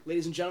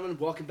Ladies and gentlemen,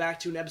 welcome back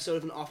to an episode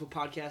of An Awful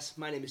Podcast.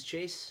 My name is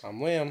Chase. I'm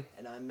Liam.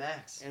 And I'm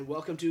Max. And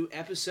welcome to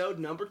episode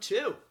number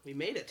 2. We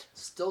made it.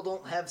 Still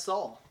don't have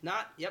Saul.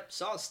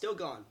 Saul is still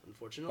gone,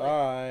 unfortunately.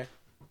 Bye.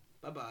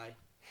 Bye-bye.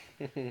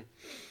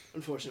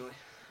 Unfortunately.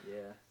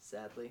 Yeah,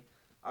 sadly.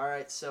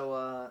 Alright,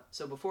 so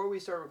before we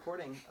start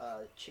recording,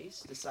 Chase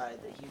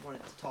decided that he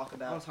wanted to talk I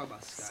about, want to talk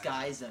about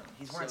Sky Zone.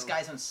 He's wearing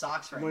Sky Zone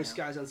socks right I'm now. wearing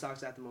Sky Zone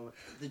socks at the moment.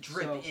 The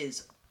drip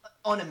is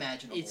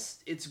unimaginable.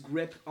 It's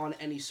grip on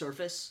any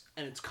surface,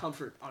 and it's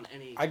comfort on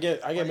any... I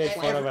get made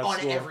fun of at on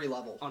school. every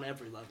level. On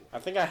every level. I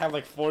think I have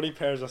like 40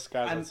 pairs of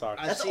Sky Zone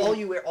socks. That's all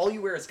you wear. All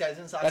you wear is Sky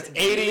Zone socks. That's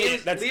 80.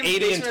 That's 80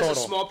 in Liam has a total.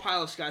 small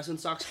pile of Sky Zone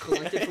socks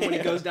collected from when he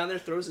goes down there,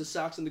 throws his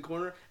socks in the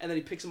corner, and then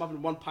he picks them up in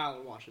one pile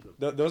and washes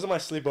them. Those are my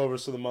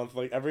sleepovers for the month.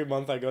 Like every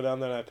month I go down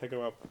there and I pick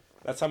them up.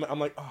 That's how I'm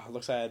like, oh, it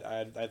looks like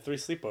I had 3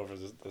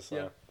 sleepovers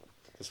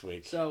this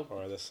week. So,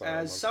 or this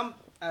as month.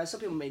 some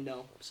people may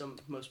know,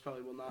 most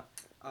probably will not.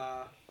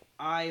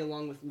 I,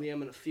 along with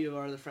Liam and a few of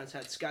our other friends,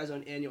 had Sky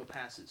Zone annual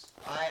passes.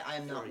 I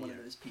am For not a one year.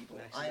 of those people.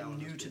 Max is I not one am of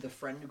new those to people. the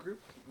friend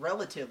group.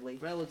 Relatively.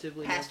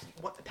 Past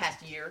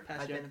year.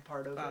 Past I've year. been a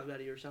part of About it.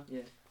 a year or so.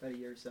 Yeah, about a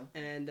year or so.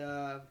 And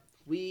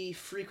we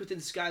frequented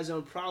the Sky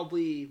Zone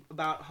probably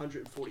about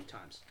 140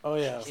 times Oh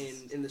yeah.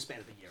 in the span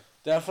of a year.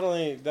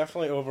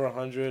 Definitely over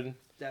 100.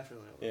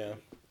 Definitely. Yeah.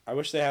 I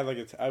wish they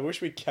had I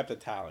wish we kept a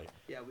tally.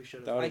 Yeah, we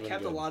should That have. I would've been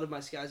kept a good. lot of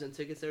my Sky Zone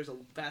tickets. There's a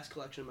vast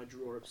collection in my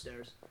drawer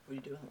upstairs. What are you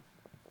doing?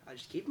 I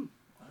just keep them.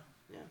 Wow.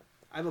 Yeah.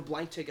 I have a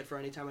blank ticket for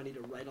any time I need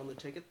to write on the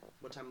ticket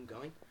what time I'm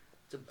going.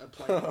 It's a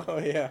blank, Oh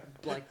yeah.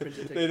 blank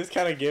printed They ticket. just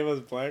kind of gave us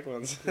blank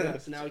ones. Yeah,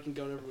 so now we can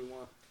go whenever we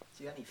want.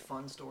 So you got any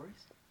fun stories?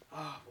 Oh,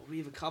 well, we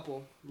have a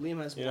couple.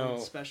 Liam has You one know-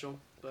 special.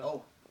 But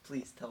Oh,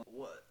 please tell me.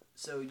 What?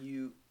 So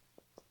you...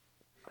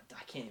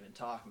 I can't even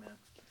talk, man.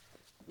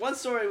 one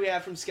story we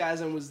have from Sky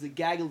Zone was the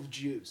gaggle of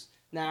Jews.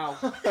 Now,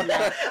 You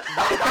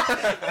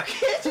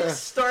can't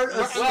just start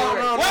a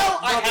story.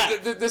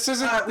 This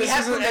isn't we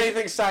have permission.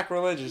 anything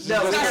sacrilegious.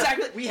 No, It's not here,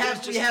 sacri- we have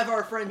it's we just- have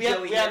our friend we have,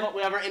 Joey we, here.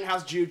 have our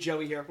in-house Jew,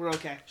 Joey, here. We're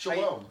okay.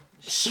 Shalom.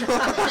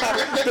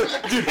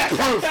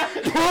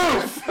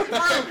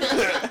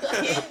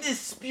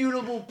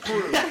 Indisputable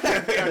proof.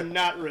 They are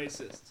not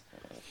racist.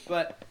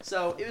 But,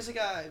 so, it was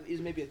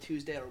maybe a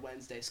Tuesday or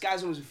Wednesday. Sky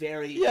Zone was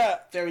very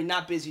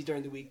not busy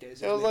during the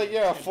weekdays. It was maybe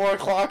like 10 4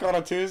 o'clock on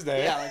a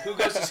Tuesday. Yeah, like who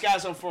goes to Sky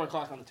Zone 4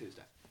 o'clock on a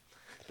Tuesday?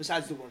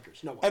 Besides the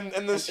workers, no one.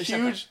 And this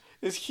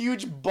Except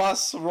huge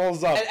bus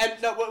rolls up. And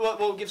no,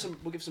 we'll give some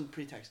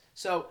pretext.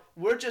 So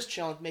we're just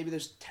chilling. Maybe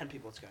there's 10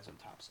 people at Sky Zone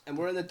tops, and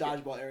we're in the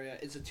dodgeball area.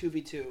 It's a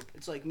 2v2.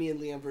 It's like me and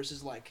Liam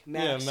versus like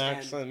Max.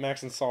 Max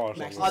and Saul or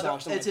Max something.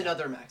 and Saul. It's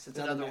another Max. It's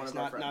another one Max, of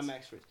our not friends.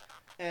 Max Freeze.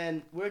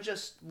 And we're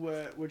just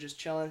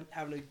chilling,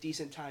 having a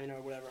decent time, or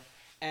whatever.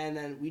 And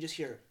then we just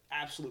hear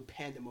absolute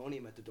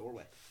pandemonium at the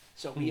doorway.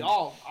 So we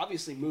all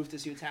obviously move to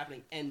see what's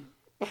happening, and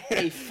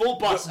a full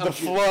bus the of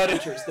Jews flood,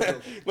 enters the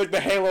building. like the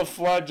Halo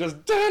flood, just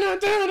starts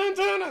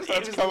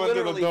It was coming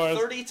through the literally doors.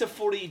 30 to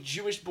 40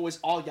 Jewish boys,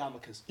 all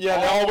yarmulkes. Yeah,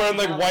 they're all wearing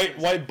like yarmulkes.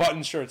 white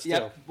button shirts too.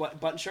 Yep,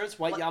 button shirts,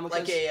 white yarmulkes.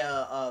 Like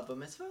a bar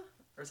mitzvah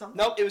or something?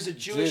 Nope, it was a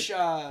Jewish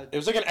It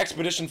was like an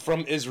expedition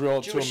from Israel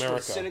Jewish to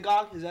America.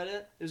 synagogue. Is that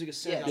it? It was like a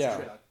synagogue Yeah.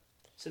 trip.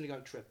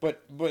 Synagogue trip.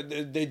 But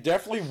they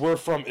definitely were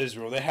from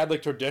Israel. They had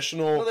like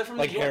traditional No, they're from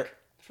like New York. hair. They're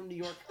from New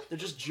York. They're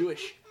just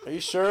Jewish. Are you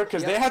sure?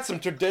 Because they Yep. had some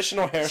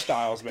traditional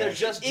hairstyles, man. They're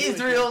just Jewish.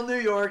 Israel, New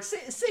York,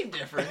 same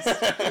difference.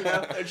 You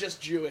know? They're just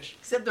Jewish.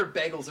 Except their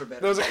bagels are better.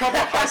 There was a couple.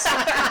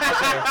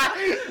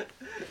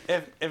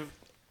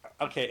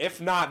 If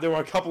not, there were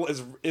a couple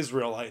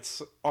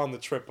Israelites on the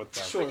trip with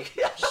them.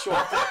 Sure.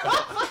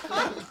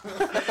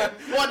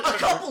 A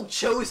couple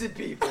chosen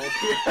people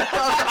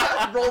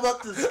rolled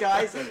up to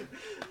skies.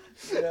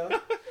 You know?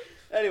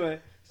 Anyway,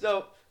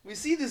 so we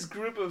see this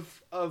group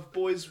of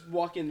boys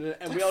walk in,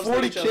 and we all like 40 look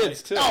at each other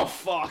kids, like, too. Oh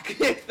fuck!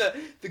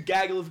 the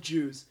gaggle of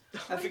Jews.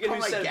 I do you forget call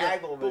who it said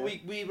gaggle, it, but man?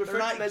 we They're refer to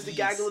not them as the geese.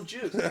 gaggle of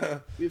Jews.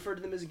 We refer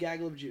to them as a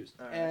gaggle of Jews,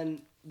 Alright.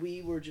 and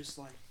we were just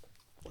like,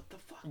 what the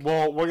fuck?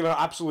 Well, we're gonna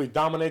absolutely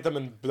dominate them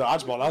in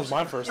dodgeball. That was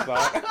my first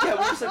thought. Yeah, we were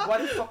just like, why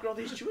the fuck are all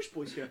these Jewish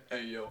boys here?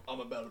 Hey yo, I'm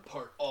about to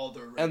part all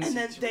their And And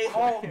then they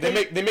all They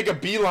make a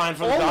beeline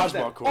for the all of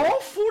them, dodgeball court. all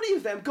 40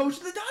 of them go to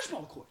the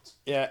dodgeball courts.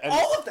 Yeah, and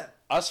All of them.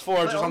 us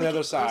four just on the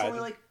other side. Only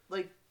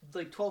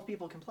like 12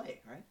 people can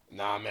play, right?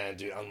 Nah, man,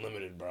 dude,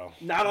 unlimited, bro.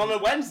 Not on a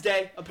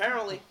Wednesday,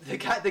 apparently. The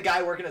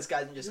guy working at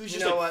Skies and just, He was you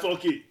just know like, what?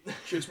 fuck it,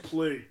 just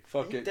play.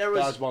 Fuck it, There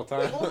was- dodgeball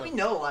time. Well, we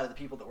know a lot of the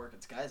people that work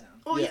at Sky Zone.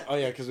 Oh yeah. Oh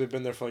yeah, because we've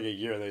been there for like a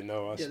year. They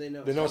know us. Yeah, they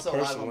know They know us. us Also,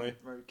 a lot of personally.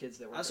 them are kids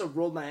that work I also at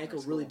rolled my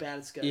ankle school. really bad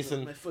at Sky.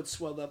 Ethan- My foot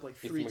swelled up like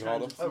Ethan 3 times.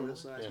 McAuliffe? Its Oh, normal really?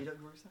 size. He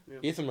doesn't work there?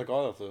 Ethan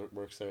McAuliffe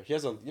works there. He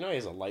has a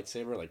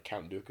lightsaber like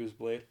Count Dooku's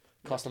blade.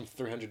 Cost him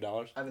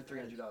 $300. I have a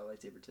 $300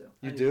 lightsaber too.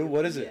 You do?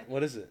 What is it? Yeah.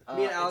 What is it?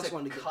 Me and Alex it's a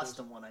wanted to get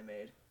custom one I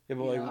made. Yeah,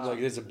 but Yeah. like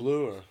is it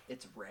blue or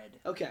It's red.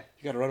 Okay.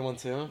 you got a red one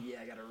too?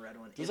 Yeah, I got a red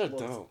one. Those it are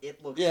looks, dope.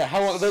 It looks Yeah,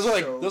 how long? Those are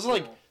like so those are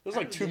like cool. those are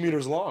like 2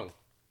 meters long.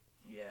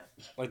 Yeah.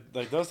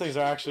 Like those things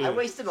are actually. I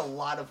wasted a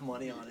lot of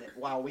money on it.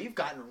 Wow, we've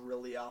gotten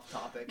really off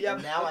topic. Yeah.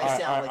 And now I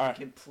Alright, sound like alright. a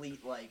complete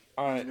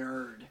Alright.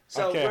 nerd.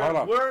 So Okay, hold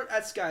on. we're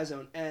at Sky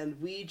Zone, and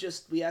we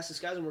asked the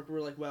Sky Zone worker,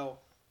 we're like, well,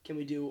 can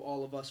we do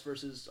all of us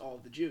versus all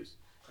of the Jews?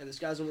 And the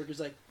Sky Zone worker's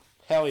like,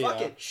 Hell yeah.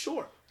 fuck it,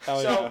 sure.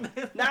 Hell so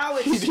yeah. now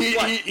it's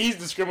He's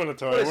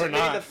discriminatory. what is We're it,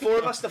 maybe not. the 4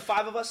 of us, the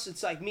 5 of us.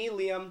 It's like me,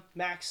 Liam,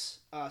 Max,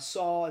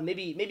 Saul, and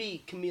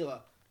maybe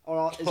Camila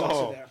is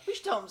also Oh. there. We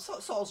should tell him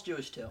Saul's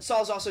Jewish too.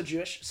 Saul's also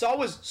Jewish. Saul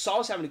was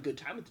having a good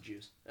time with the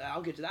Jews.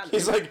 I'll get to that. in a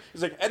He's minute.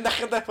 like, and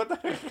what the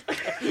heck?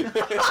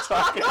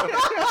 Talking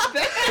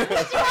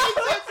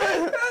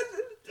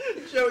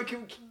Joey,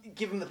 can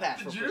give him the pass.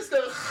 Did real you quick. just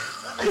go?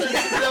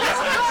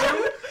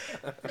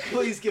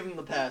 Please give him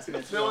the pass,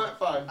 man. No, what?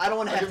 Fine. I don't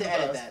want to I'll have give to him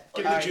the edit pass. that.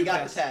 I'll give All him right, the you got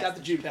pass. the pass. Got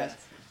the Jew pass.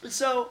 But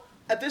so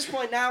at this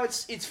point now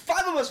it's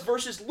 5 of us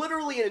versus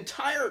literally an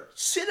entire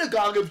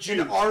synagogue of Jews,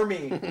 An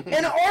army.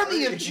 an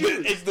army of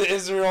Jews, It's the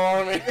Israel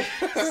army.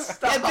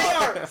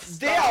 and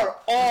they are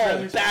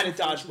all bad at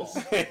dodgeball.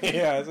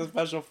 Yeah, it's a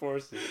special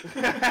forces.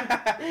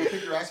 I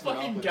think you're asking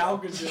Fucking Monopoly. Gal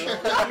Gadot.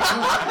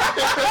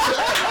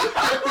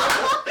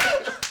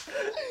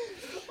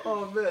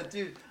 Oh man,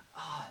 dude.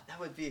 That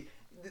would be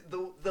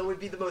that would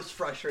be the most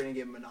frustrating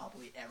game of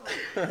Monopoly ever.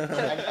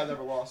 I've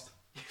never lost.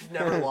 You've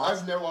never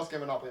lost. I've never lost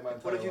game of Monopoly in my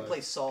entire What if you life.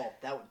 play Saul?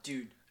 That would,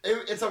 dude.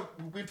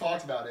 We've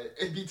talked about it.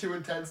 It'd be too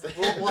intense.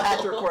 We'll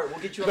have to record. We'll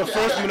get you The on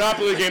first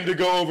Monopoly game to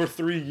go over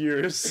 3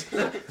 years.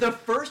 The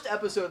first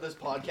episode of this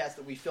podcast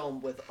that we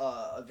film with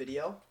a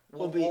video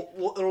it'll be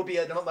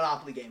a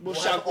Monopoly game. We'll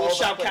have all of us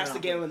play shoutcast the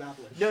game of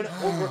Monopoly. Monopoly.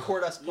 No, we'll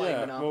record us playing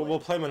Yeah, Monopoly. we'll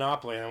play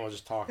Monopoly and then we'll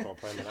just talk while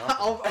playing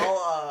Monopoly.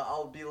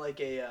 I'll be like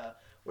a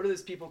what are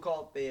those people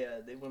called? They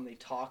when they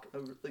talk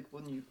like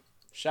when you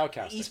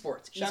Shoutcast.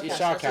 esports. Shoutcast. Yeah,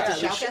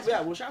 Shoutcast?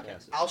 we'll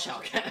shoutcast it. I'll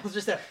shoutcast. I'll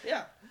just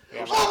Yeah.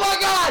 oh my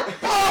god!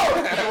 Oh!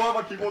 And one of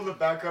my people in the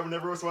background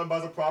whenever someone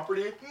buys a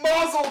property,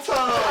 Mazel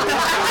Tov!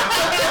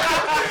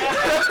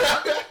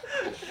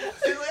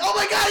 He's like, oh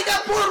my god, he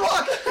got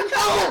boardwalk!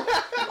 Oh!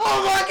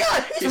 Oh my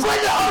god! He's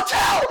playing the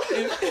hotel!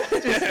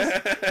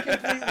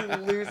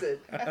 Completely lose it.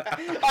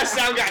 Our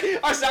sound guy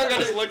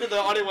just looked at the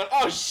audio and went,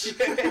 oh shit.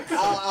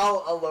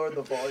 I'll lower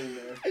the volume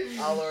there.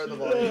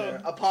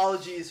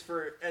 Apologies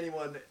for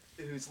anyone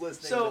who's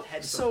listening So with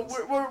headphones.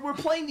 we're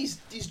playing these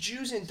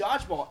Jews in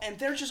dodgeball, and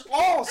they're just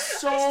all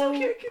so.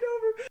 Can't get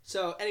over.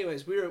 So,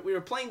 anyways, we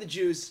were playing the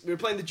Jews. We were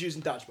playing the Jews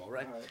in dodgeball,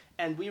 right? Alright.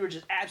 And we were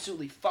just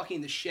absolutely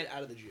fucking the shit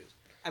out of the Jews.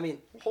 I mean,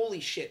 holy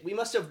shit. We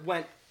must have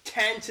went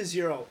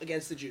 10-0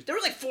 against the Jews. There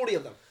were like 40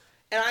 of them,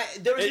 and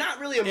there was not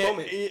really a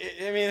moment.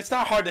 I mean, it's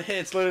not hard to hit.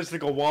 It's literally just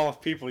like a wall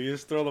of people. You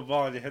just throw the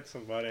ball and you hit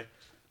somebody.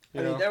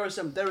 I mean, there were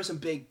some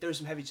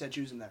heavy set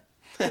Jews in there.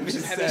 Some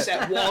heavy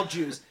set wall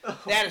Jews.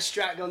 They had a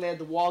strat gun. They had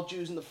the wall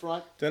Jews in the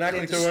front. Don't act They had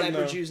like the there weren't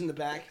sniper no- Jews in the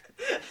back.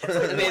 And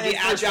they had the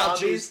Plants for agile zombies.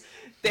 Jews.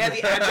 They had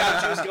the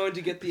agile Jews going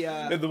to get the They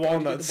had going to the get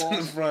walnuts the in the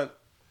balls. front.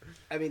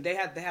 I mean, they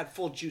had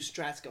full Jew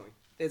strats going.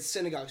 They had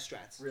synagogue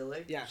strats.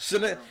 Really? Yeah.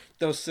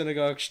 Those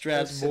synagogue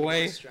strats, Those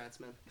boy. synagogue strats,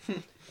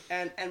 man.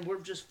 and we're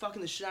just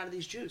fucking the shit out of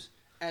these Jews.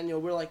 And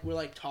we're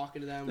like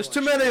talking to them. There's we're,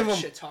 too like, many of them.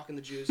 Shit talking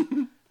the Jews.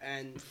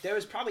 And there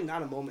was probably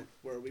not a moment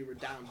where we were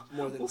down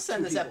more than We'll send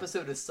two this people.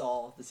 episode to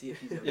Saul to see if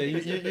he's. Yeah,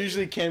 you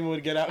usually Cam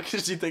would get out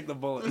because you take the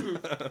bullet.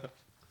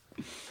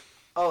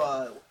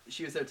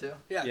 She was there too.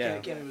 Yeah, Yeah.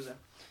 Cammy was there.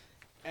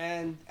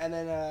 And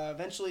then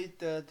eventually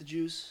the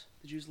Jews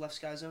left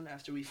Sky Zone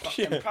after we fucked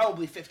them Yeah.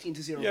 probably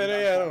 15-0.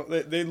 No.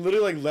 They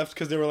literally like left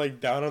because they were like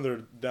down on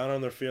their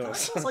That feelings.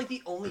 sounds like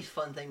the only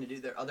fun thing to do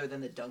there, other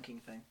than the dunking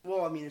thing.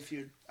 Well, I mean,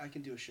 I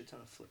can do a shit ton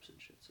of flips and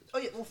shit. So Oh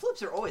yeah, well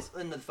flips are always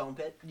in the foam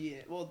pit. yeah,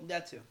 well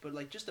that too, but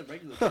like just the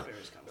regular flip air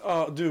is kind of.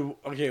 Oh, dude.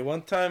 Okay,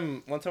 one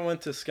time I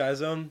went to Sky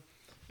Zone.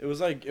 It was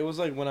like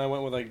when I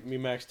went with like me,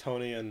 Max,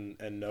 Tony, and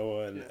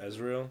Noah and Yeah.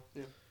 Ezreal.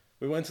 Yeah.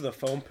 We went to the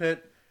foam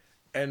pit,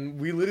 and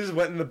we literally just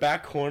went in the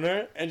back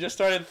corner and just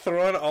started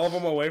throwing all of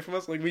them away from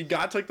us. Like we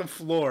got to like the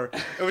floor,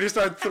 and we just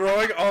started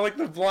throwing all like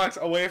the blocks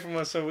away from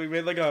us. So we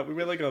made like a You're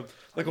wall.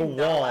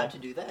 not allowed to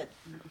do that.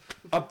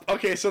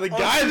 Okay, so the On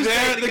guy Tuesday,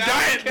 there, the the guy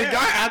guy don't care.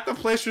 at the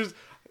place was.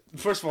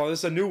 First of all, this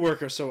is a new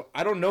worker, so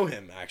I don't know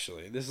him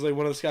actually. This is like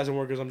one of the guys and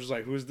workers. I'm just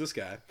like, who's this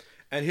guy?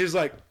 And he's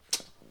like,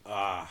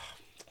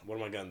 what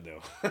am I gonna do?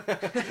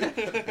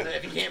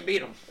 If you can't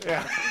beat him.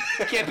 Yeah.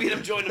 Can't beat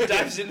him. Join him.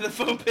 Dives into the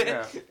foam pit.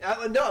 Yeah.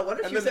 No, I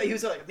wonder if And he then-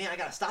 was like, man, I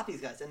gotta stop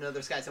these guys. And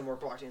another guy's somewhere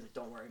watching. He's like,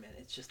 don't worry, man,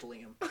 it's just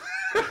Liam.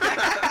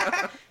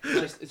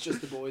 It's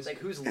just the boys. It's like,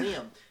 who's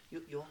Liam?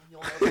 You'll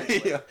know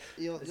eventually. Yeah.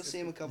 You'll see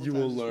him a couple You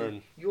times. will this week.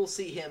 learn. You'll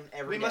see him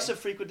every We day. must have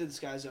frequented the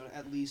Sky Zone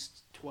at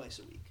least twice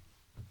a week,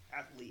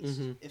 at least,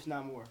 Mhm. if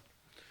not more.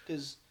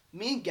 Because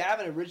me and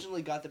Gavin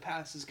originally got the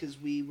passes because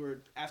we were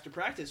after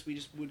practice we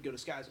just would go to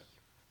Sky Zone,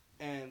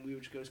 and we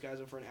would just go to Sky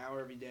Zone for an hour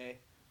every day,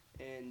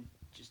 and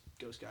just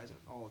go Sky Zone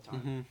all the time.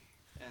 Mm-hmm.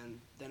 And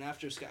then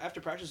after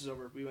practice was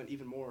over, we went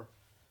even more.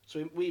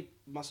 So we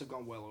must have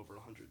gone well over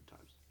 100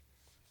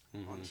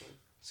 times, honestly.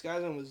 Sky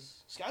Zone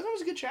was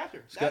a good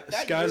chapter. Sky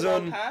year-long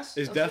Zone pass,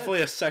 is that was definitely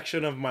good. a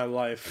section of my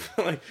life.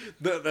 Like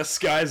the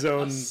Sky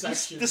Zone.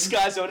 The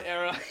Sky Zone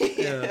era.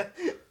 Yeah.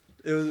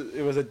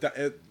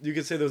 You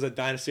could say there was a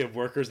dynasty of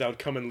workers that would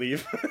come and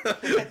leave.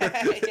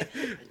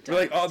 We're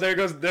like, oh, there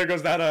goes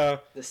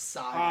that The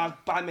saga.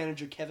 Bye,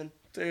 manager Kevin.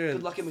 dude.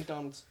 Good luck at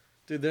McDonald's.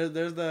 Dude,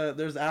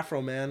 there's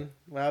Afro Man.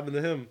 What happened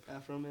to him?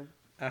 Afro man.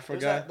 Afro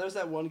There's guy. there's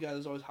that one guy that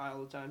was always high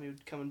all the time. He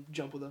would come and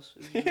jump with us.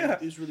 It was, Yeah.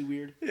 it was really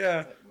weird. Yeah.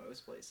 Like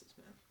most places,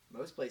 man.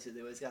 Most places,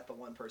 they always got the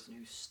one person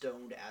who's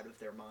stoned out of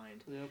their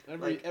mind. Yeah,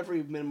 Like-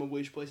 every minimum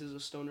wage place is a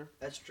stoner.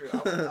 That's true.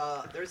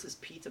 There's this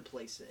pizza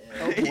place.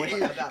 Oh, boy.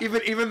 about-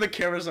 even the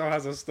camera saw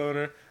has a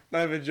stoner.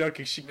 Not even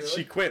joking. She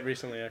Really? quit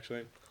recently,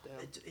 actually.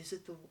 Damn. Is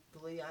it the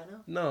lady I know?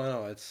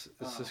 No, it's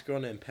Oh. this girl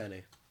named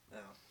Penny. No.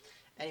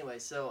 Anyway,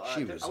 so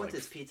She I was went like- to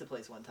this pizza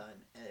place one time,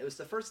 and it was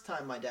the first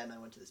time my dad and I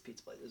went to this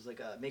pizza place. It was like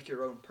a make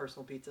your own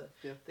personal pizza.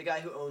 Yeah. The guy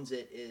who owns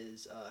it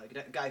is a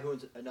guy who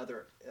owns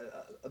another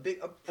a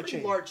pretty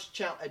chain. large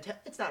chain.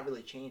 It's not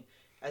really a chain.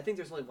 I think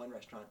there's only one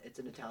restaurant. It's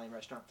an Italian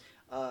restaurant.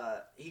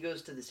 He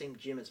goes to the same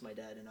gym as my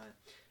dad and I,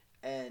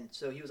 and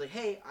so he was like,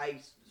 "Hey,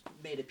 I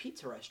made a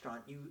pizza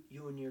restaurant.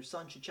 You and your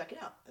son should check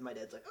it out." And my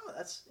dad's like, "Oh,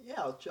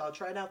 I'll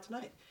try it out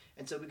tonight."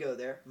 And so we go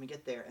there, and we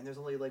get there, and there's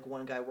only like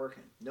one guy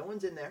working. No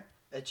one's in there.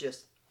 It's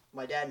just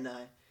my dad and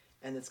I,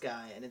 and this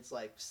guy, and it's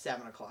like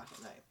 7 o'clock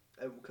at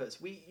night. Because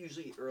we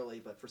usually eat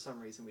early, but for some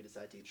reason we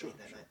decided to eat late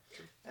that night.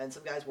 And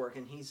some guy's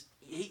working.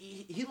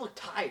 He looked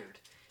tired,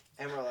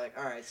 and we're like,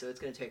 all right, so it's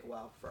gonna take a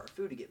while for our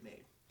food to get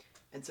made.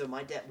 And so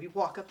my dad, we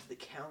walk up to the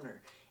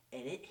counter,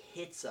 and it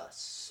hits us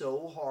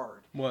so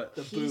hard. What?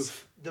 The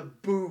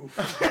booth.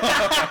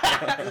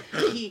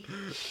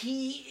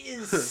 he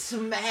is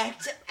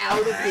smacked out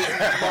of his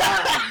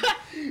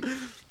mind.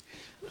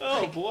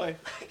 Oh boy.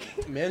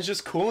 Man's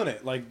just cooling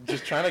it, like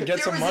just trying to get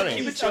some There was money.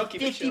 at least Keep a it chill,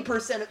 keep it chill.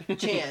 50%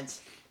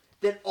 chance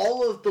that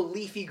all of the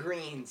leafy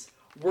greens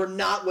were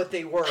not what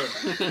they were.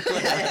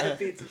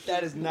 That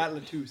is not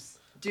Latouche.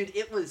 Dude,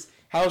 it was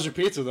How was your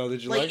pizza though?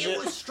 Did you like, like it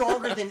was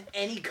stronger than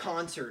any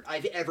concert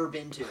I've ever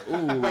been to. Ooh.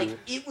 Like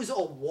it was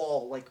a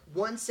wall. Like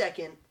 1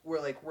 second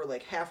we're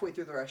like halfway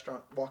through the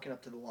restaurant walking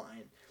up to the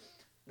line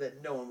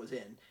that no one was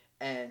in,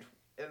 and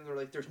we're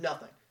like there's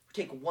nothing.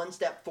 We take one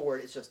step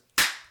forward, it's just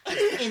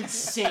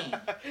insane.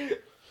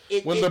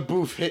 When the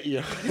booth hit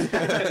you.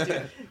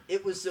 Dude,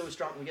 it was so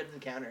strong. We get to the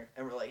counter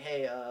and we're like,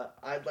 "Hey,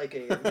 I'd like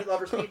a meat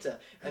lover's pizza."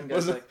 And the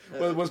was, guy's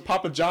like, was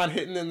Papa John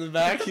hitting in the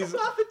back? He's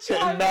Papa John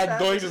hitting in mad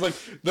the doings. He's like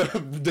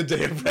the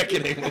day of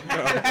reckoning.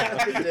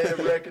 the day of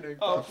reckoning.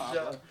 Oh, Papa Papa.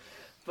 John.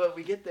 But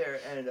we get there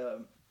and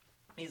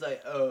he's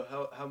like,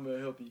 "Oh, how may I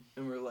help you?"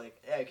 And we're like,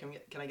 "Hey,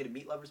 can I get a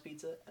meat lover's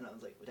pizza?" And I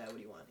was like, "Dad, what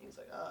do you want?" He was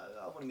like,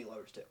 "I want a meat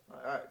lover's too."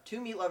 All right,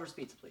 2 meat lover's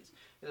pizza, please.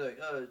 He's like,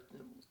 "What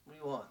do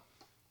you want?"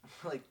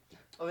 I'm like,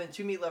 "Oh, man,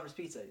 2 meat lovers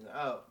pizza." He's like,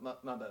 "Oh, my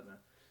bad, man."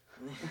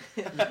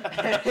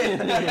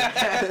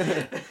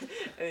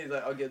 And he's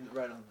like, "I'll get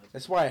right on that."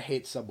 That's why I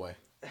hate Subway.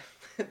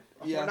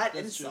 Yeah, We're not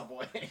in that's true.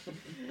 Subway.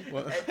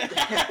 What?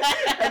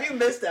 Have you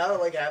missed out on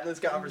like having this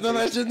conversation?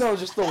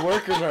 Just the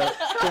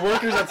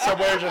workers at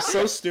Subway are just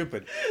so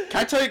stupid.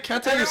 Can I tell you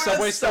your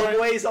Subway story?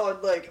 Subway's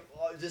on like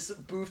just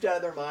boofed out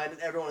of their mind, and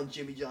everyone on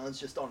Jimmy John's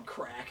just on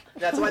crack.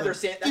 That's why they're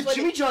saying. That's Dude, why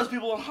Jimmy John's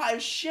people are high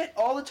as shit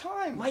all the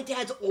time. my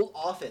dad's old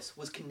office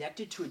was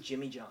connected to a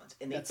Jimmy John's,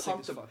 and That's sick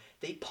as fuck.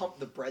 they pumped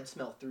the bread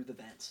smell through the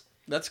vents.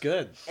 That's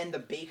good. And the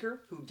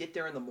baker who'd get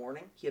there in the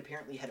morning, he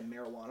apparently had a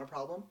marijuana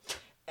problem,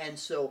 and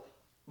so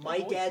my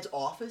boy. dad's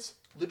office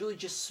literally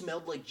just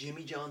smelled like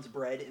Jimmy John's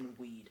bread and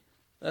weed.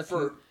 That's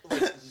For like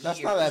That's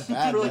years. not that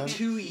bad, For like man.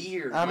 2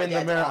 years. I'm my in the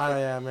dad's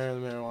office-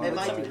 marijuana. And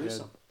my That's dude-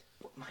 good.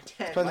 My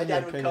Depends dad on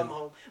your would come opinion.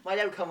 home. My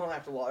dad would come home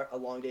after a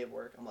long day of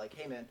work. I'm like,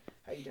 "Hey man,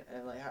 how you doing?"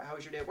 And like, "How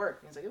was your day at work?"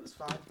 And he's like, "It was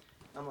fine."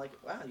 I'm like,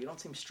 "Wow, you don't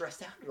seem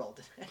stressed out at all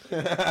today."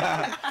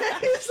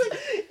 He's like,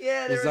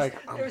 "Yeah, He's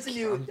like, there's a I'm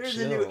new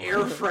chill." air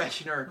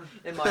freshener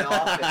in my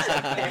office."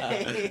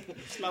 Okay? It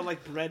smelled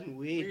like bread and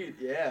weed.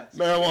 Yeah,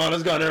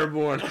 Marijuana's gone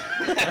airborne.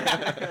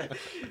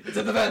 it's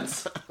in the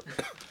vents.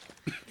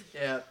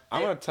 Yeah.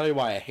 I'm gonna tell you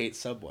why I hate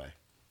Subway.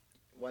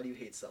 Why do you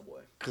hate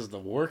Subway? Because the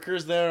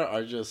workers there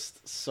are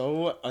just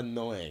so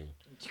annoying.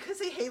 Because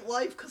they hate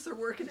life. Because they're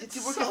working at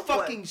You work Subway. at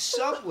fucking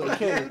Subway.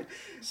 Okay,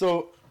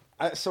 so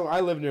I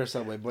live near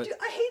Subway, but Dude,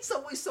 I hate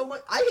Subway so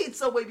much. I hate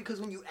Subway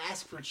because when you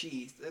ask for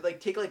cheese, they like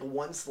take like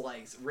one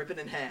slice, rip it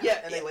in half,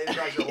 Yeah, and they lay it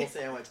across your whole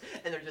sandwich,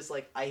 and they're just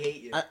like, "I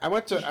hate you." I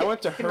went to You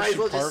might Hershey as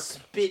well Park. just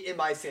spit in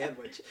my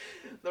sandwich.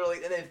 They're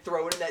like, and then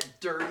throw it in that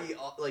dirty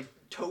like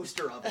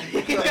toaster oven. You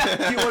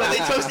want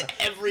to toast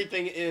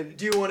everything in.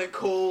 Do you want it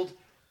cold,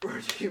 Or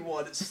do you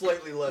want it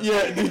slightly less?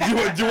 Yeah, do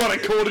you want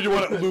it cold or do you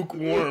want it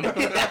lukewarm?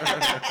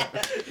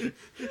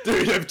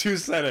 Dude, you have 2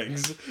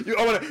 settings.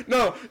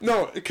 No,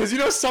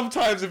 because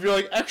sometimes if you're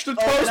like extra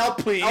toast, and I'll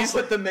please.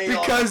 put the mayo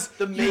because on,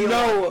 the mayo you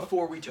on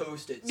before we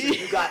toast it. So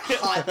you got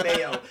hot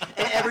mayo,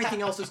 and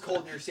everything else is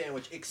cold in your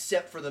sandwich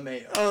except for the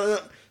mayo.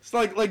 It's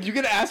like you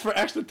can ask for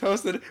extra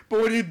toasted,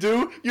 but when you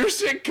do, your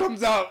shit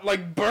comes out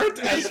like burnt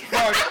as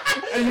fuck,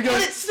 and you go.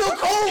 But it's still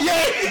cold.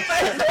 Yeah.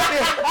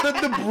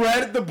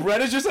 The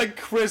bread is just like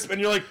crisp,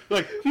 and you're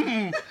like,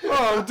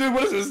 oh, dude,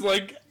 what is this?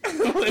 Like,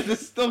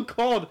 it's still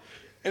cold,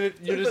 and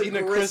you're just eating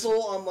a crisp.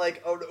 Gristle on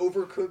like an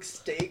overcooked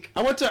steak.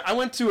 I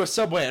went to a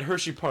Subway at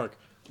Hershey Park.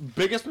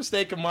 Biggest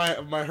mistake of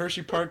my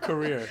Hershey Park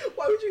career.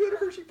 Why would you go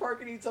to Hershey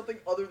Park and eat something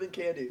other than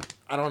candy?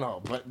 I don't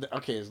know, but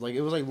okay, it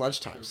was like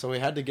lunchtime, so we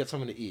had to get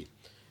something to eat,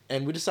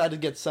 and we decided to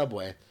get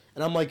Subway.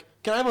 And I'm like,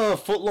 can I have a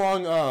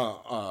foot-long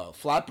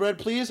flatbread,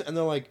 please? And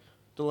they're like,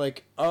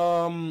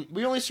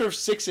 we only serve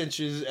 6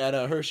 inches at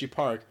Hershey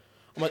Park.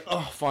 I'm like,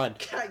 oh, fine.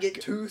 Can I get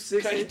 2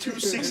 6 inches? 2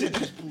 6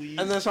 inches, please.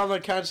 And then so I'm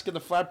like, can I just get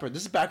the flatbread?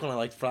 This is back when I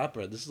liked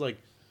flatbread. This is like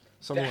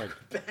something On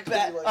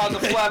the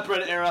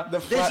flatbread era.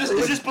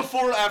 Is this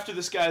before or after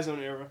the Sky Zone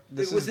era?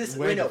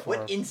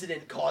 What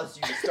incident caused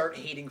you to start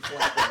hating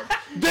flatbread?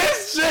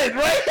 This shit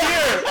right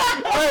here.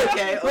 Right,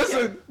 Okay.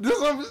 Listen, this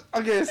one.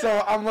 Okay,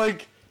 so I'm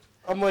like,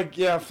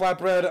 yeah,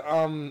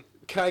 flatbread.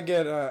 Can I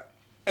get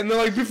And they're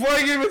like, before I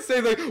can even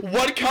say like,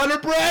 what kind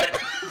of bread?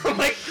 I'm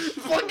like,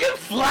 fucking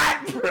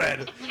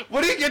flatbread.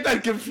 What do you get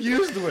that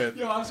confused with?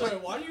 Yo, I'm sorry.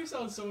 Why do you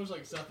sound so much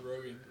like Seth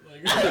Rogen?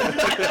 Like,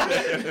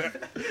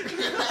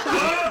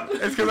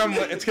 it's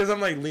because I'm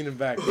like leaning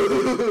back.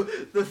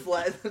 The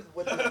flat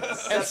with the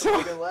Seth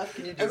Rogen laugh.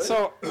 Can you do it?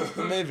 So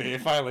maybe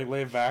if I like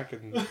lay back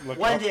and look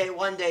One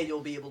up. day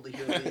you'll be able to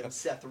hear the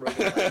Seth Rogen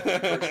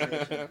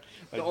laugh. Like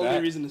The only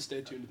that. reason to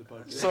stay tuned to the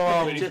podcast.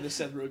 So, waiting for the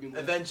Seth Rogen.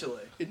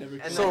 Eventually. It never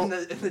And comes.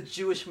 then in the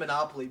Jewish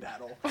Monopoly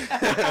battle.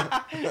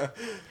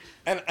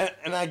 And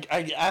I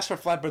asked for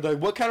flatbread. They're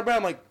like, what kind of bread?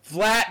 I'm like,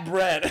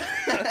 flatbread.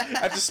 I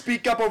have to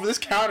speak up over this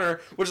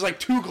counter, which is like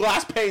 2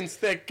 glass panes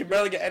thick. Can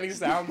barely get any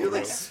sound. You're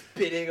like through.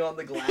 spitting on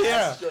the glass.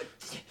 Yeah. You're like,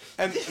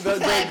 And they're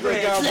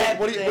like,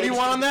 what do you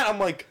want on that? I'm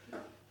like,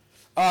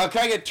 can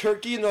I get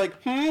turkey? And they're like,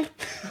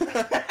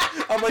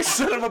 I'm like,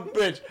 son of a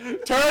bitch,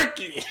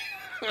 turkey.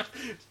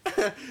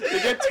 They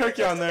get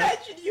turkey on there.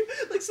 Imagine you,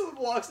 like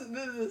someone walks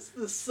into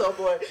the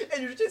Subway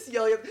and you're just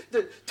yelling at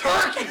the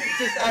turkey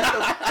just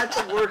at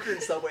the worker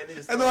in Subway. And,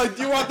 And they're like,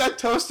 do you want that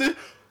toasted?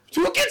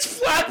 Who gets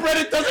flatbread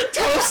and doesn't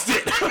toast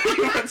it?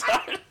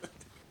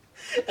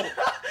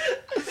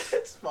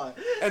 It's fine.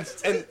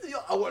 And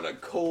I want a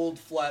cold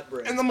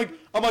flatbread. I'm like,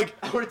 I want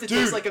it to dude.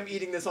 taste like I'm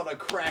eating this on a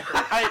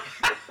cracker.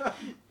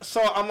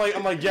 So I'm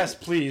like, yes,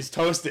 please,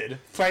 toasted.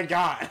 Thank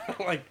God.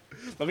 Like,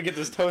 let me get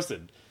this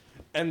toasted.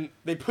 And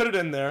they put it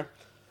in there,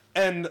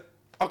 and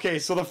okay,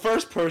 so the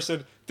first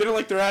person didn't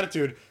like their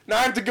attitude. Now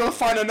I have to go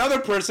find another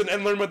person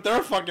and learn what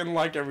they're fucking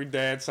like every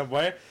day at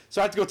Subway.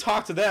 So I have to go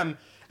talk to them,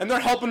 and they're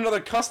helping another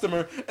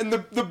customer, and the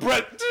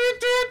bread,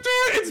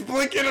 it's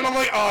blinking, and I'm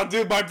like, oh,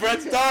 dude, my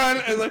bread's done.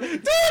 And it's like,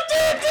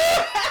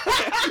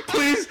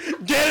 please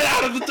get it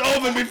out of the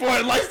oven before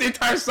it lights the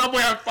entire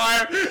Subway on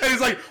fire. And he's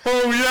like,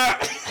 oh yeah,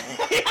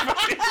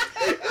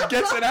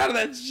 gets it out of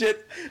that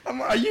shit. I'm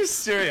like, are you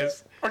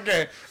serious?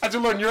 Okay, I have to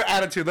learn your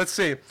attitude. Let's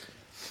see.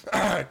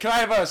 Can I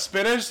have a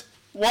spinach?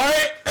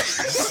 What?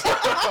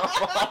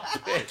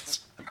 Bitch.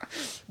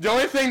 The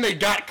only thing they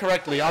got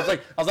correctly, I was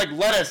like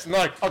lettuce, and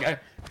they're like, okay.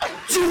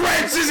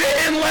 Drenches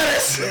it in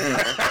lettuce.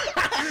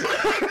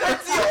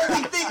 That's the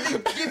only thing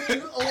they give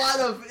you a lot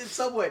of in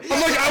Subway.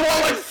 I'm like, I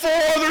want like 4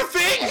 other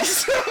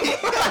things.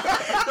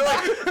 They're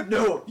like,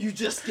 no, you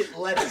just get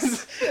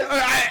lettuce.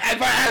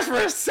 If I ask for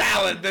a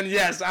salad, then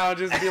yes, I'll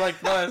just be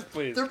like, lettuce,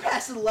 please. They're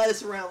passing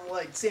lettuce around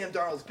like Sam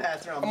Darnold's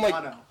passing around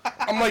mono.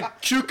 I'm like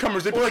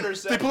cucumbers. They put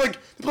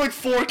like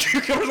 4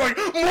 cucumbers. Like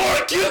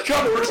more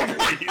cucumbers,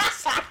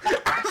 please.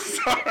 I'm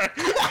sorry.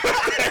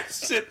 That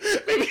shit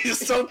made me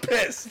so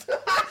pissed.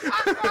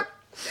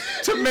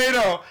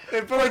 Tomato.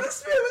 They put like.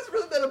 This man was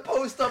really meant to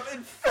post up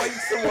and fight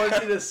someone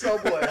in a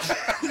Subway.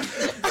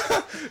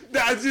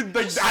 That's it.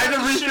 Like, I had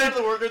to research.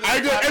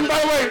 And by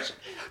the way,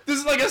 this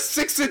is like a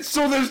 6-inch,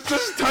 so there's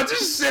just tons of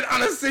shit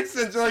on a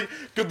 6-inch. Like,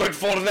 good luck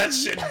folding that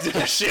shit into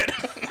the shit.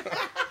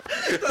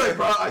 Like,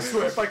 bro, I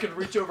swear, if I could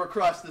reach over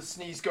across the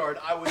sneeze guard,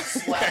 I would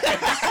slap him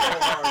so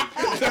hard.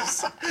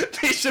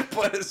 They should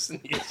put a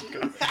sneeze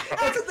guard.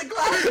 That's what the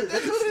glass is.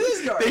 That's what it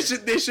is,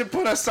 guard. They should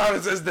put a sign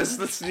that says, "This is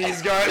the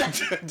sneeze guard.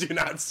 Do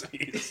not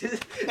sneeze."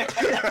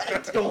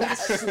 Don't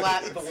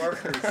slap the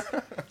workers.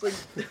 Like,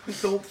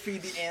 don't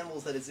feed the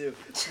animals at a zoo.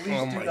 Please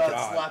Oh do my not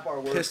God. slap our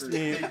workers. Pissed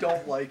me. They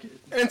don't like it.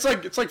 And it's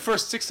like for a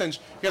 6-inch,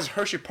 because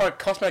Hershey Park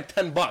cost me like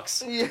 $10.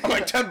 Yeah. I'm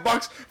like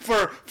 $10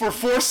 for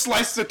 4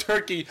 slices of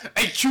turkey,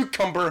 a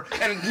cucumber,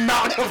 and a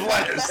mound of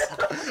lettuce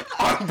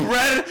on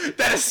bread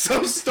that is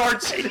so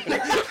starchy.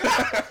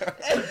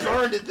 And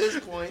burned at this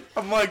point.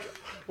 I'm like,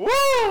 Woo!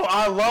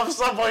 I love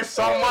Subway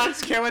so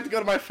much. Can't wait to go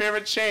to my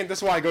favorite chain.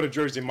 That's why I go to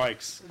Jersey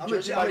Mike's. I'm a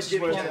Jersey Jimmy Mike's is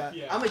where it's John. at.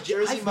 Yeah. I'm a Jersey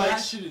Jersey That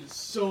Mike's. shit is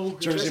so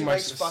good. Jersey Jersey Mike's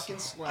Mike's is- fucking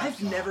slaps.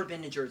 I've never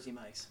been to Jersey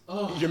Mike's.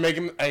 Oh. You're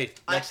making. Hey,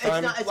 next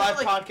time. It's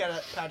Live not like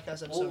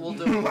podcast episode. we'll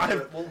do it.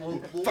 Live. We'll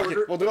Fuck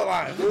order. it. We'll do it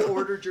live. We'll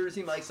order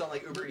Jersey Mike's on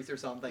like Uber Eats or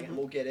something, and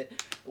we'll get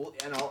it.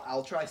 And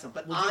I'll try some.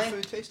 But We'll do a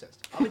food taste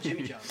test. I'm a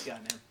Jimmy John's guy,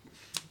 man.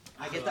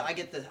 I get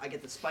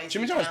the spicy.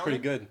 Jimmy John's Italian. pretty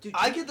good. Dude,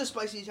 I get the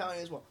spicy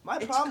Italian as well. My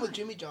It's problem with good.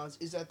 Jimmy John's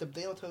is that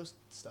they don't toast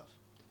stuff.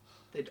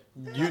 They,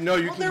 You know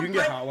you well, can they're get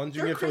bread- hot ones.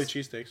 You they're can get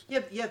Philly crisp.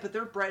 cheesesteaks. Yeah, but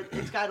their bread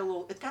it's got a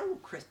little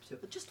crisp to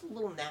it, just a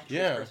little natural.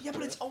 Yeah. crisp Yeah, to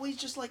but it's it. always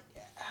just like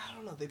I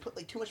don't know. They put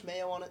like too much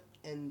mayo on it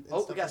and Oh,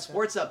 stuff we got like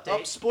sports that. update.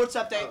 Oh, sports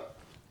update.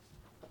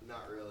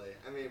 Not really.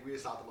 I mean, we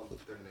just stopped them on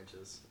 3rd and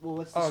inches. Well,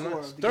 what's the Oh, score?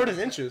 nice. of the 3rd game? and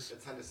inches.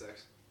 It's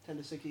 10-6.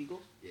 10-6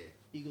 Eagles. Yeah.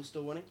 Eagles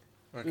still winning.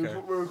 Okay.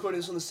 We're recording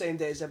this on the same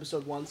day as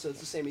episode 1, so it's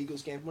the same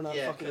Eagles game. We're not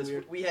Yeah, fucking because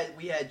weird.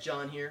 we had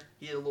John here.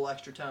 He had a little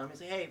extra time.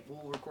 He's like, hey,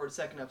 we'll record a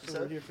second So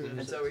episode. we're here for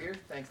And so we're here.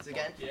 Thanks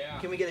again. Yeah.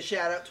 Can we get a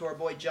shout out to our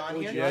boy John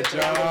here? Yeah,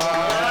 John.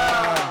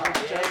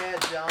 Yeah,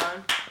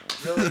 John.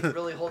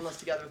 Really holding us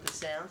together with the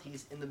sound.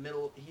 He's in the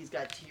middle. He's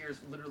got tears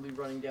literally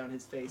running down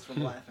his face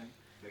from laughing.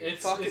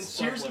 It's Fucking tears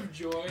Subway. of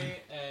joy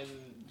and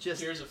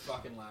Just tears of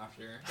fucking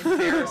laughter.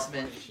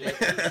 Embarrassment. Shit.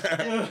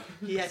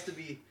 He has to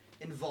be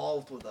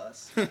involved with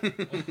us. All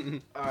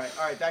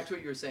right. Back to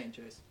what you were saying,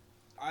 Chase.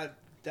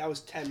 That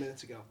was 10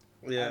 minutes ago.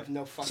 I Yeah. have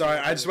no fucking. Sorry,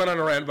 idea. I just went on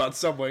a rant about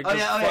Subway. Oh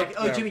yeah. fuck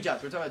them. Jimmy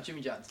John's. We're talking about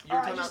Jimmy John's. You were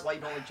I talking just- about why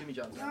you don't like Jimmy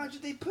John's. No,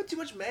 they put too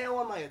much mayo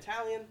on my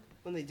Italian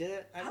when they did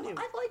it. I I didn't even.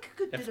 like a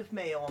good bit of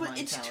mayo on But my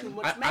it's Italian. too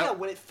much I- mayo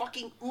when it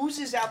fucking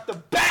oozes out the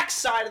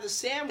backside of the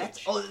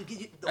sandwich.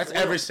 That's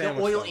every sandwich,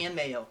 The oil though. and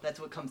mayo. That's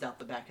what comes out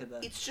the back of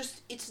the.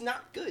 It's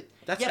not good.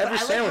 That's Yeah, but every I like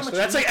how sandwich. much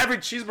That's meat- like every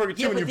cheeseburger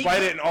too. Yeah, when but you they bite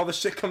don't- it and all the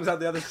shit comes out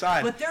the other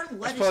side. But their That's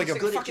lettuce probably like is a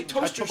good. fucking at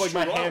toaster Jimmy I put like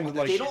my straight hand on.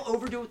 like They don't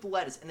overdo it with the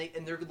lettuce,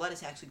 and their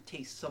lettuce actually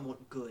tastes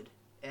somewhat good.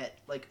 At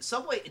like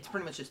Subway, it's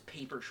pretty much just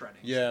paper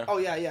shredding. yeah. Oh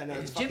yeah, no.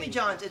 It's Jimmy fucking-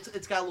 John's,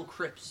 it's got a little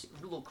crisp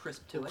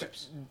to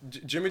it.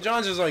 Jimmy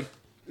John's is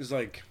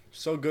like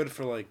so good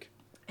for like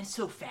It's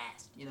so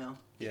fast, you know.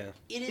 yeah.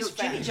 It Yo, is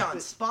Jimmy fast,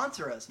 John's,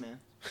 sponsor us, man.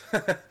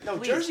 No,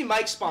 Please. Jersey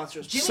Mike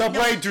sponsors. Jimmy-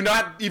 Subway, do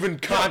not even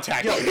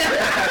contact me.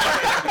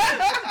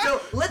 No,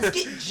 let's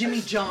get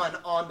Jimmy John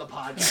on the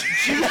podcast.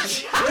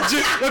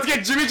 Let's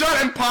get Jimmy John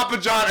and Papa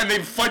John, and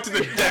they fight to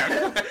the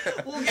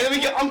death. And then we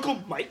get Uncle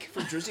Mike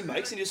from Jersey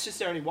Mike's, and he just sits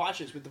there and he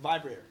watches with the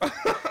vibrator.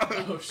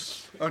 Oh,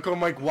 shit. Uncle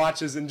Mike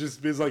watches and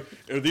just is like,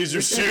 "Are these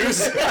your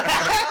shoes?"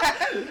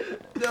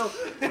 No,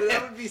 but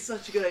that would be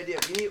such a good idea.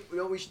 You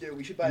know what we should do?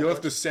 We should buy. You a left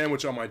bunch- this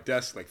sandwich on my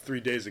desk like 3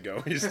 days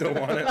ago. You still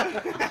want it?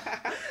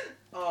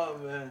 Oh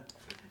man,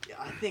 yeah,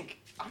 I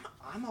think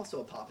I'm also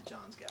a Papa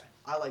John's guy.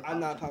 I like. I'm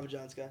not a John's. Papa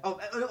John's guy.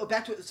 Oh,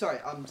 back to sorry.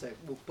 I'm saying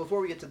before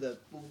we get to the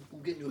we'll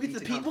get into a We'll get,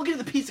 pizza we'll get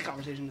to the pizza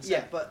conversation in a Yeah,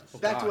 second. but Oh,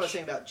 back to what I was gosh.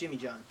 saying about Jimmy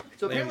John.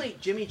 So Lame. apparently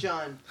Jimmy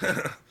John,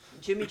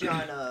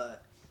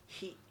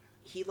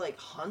 he like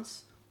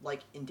hunts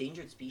like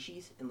endangered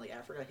species in like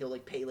Africa. He'll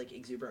like pay like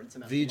exuberant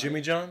amounts. The of Jimmy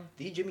money. John?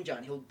 The Jimmy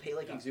John. He'll pay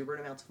like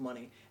exuberant amounts of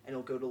money, and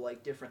he'll go to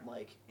like different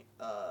like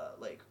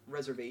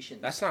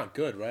reservations. That's not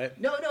good, right?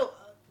 No.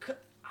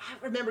 I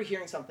remember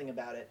hearing something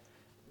about it,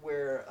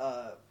 where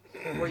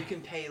you can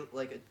pay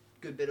like a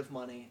good bit of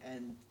money,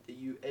 and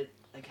it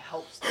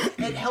helps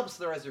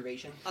the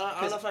reservation. I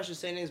don't know if I should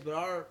say names, but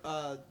our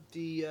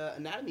the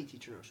anatomy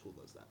teacher in our school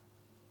does that.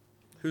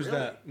 Who's Really?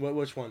 that?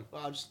 Which one?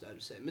 Well, I'll just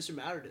say it. Mr.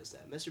 Matter does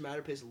that. Mr.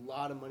 Matter pays a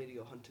lot of money to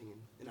go hunting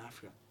in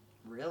Africa.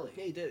 Really?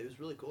 Yeah, he did. It was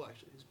really cool,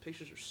 actually. His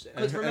pictures are sick.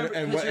 And-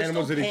 and what you're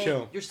animals still did he paying-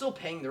 kill? You're still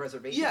paying the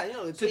reservation. Yeah, you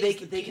know, it so pays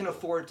they the can people.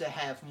 afford to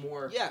have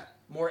more Yeah,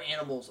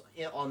 animals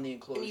on the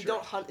enclosure. and you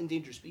don't hunt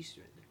endangered species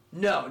or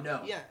anything.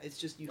 No. Yeah, it's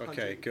just you hunt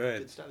Okay, it,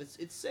 good. stuff.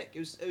 It's sick. It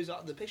was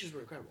the pictures were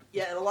incredible.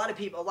 Yeah, and a lot of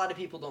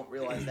people don't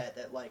realize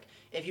that like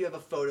if you have a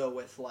photo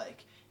with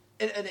like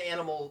an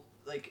animal,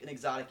 like an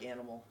exotic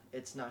animal,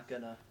 it's not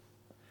gonna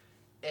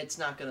I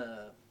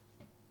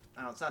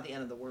don't know, it's not the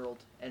end of the world,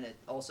 and it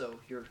also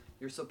you're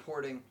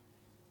supporting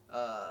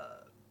I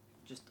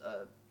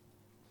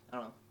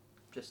don't know,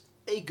 just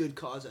A good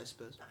cause, I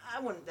suppose. I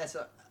wouldn't that's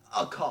a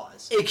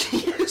cause.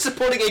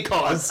 Supporting a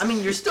cause. I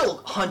mean, you're still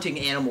hunting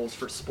animals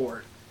for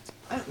sport.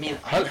 I mean,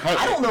 Hunt-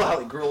 I don't know how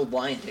a grilled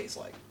lion tastes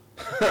like.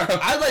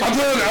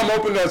 I'm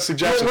open to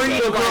suggestions. Where do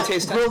you though. go? Lion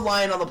taste test. Grilled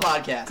lion on the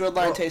podcast. Grilled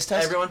lion taste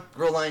test? Everyone,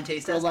 grilled lion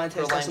taste test. Grilled lion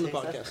taste test on the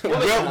taste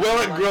podcast.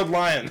 Will it grilled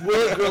lion?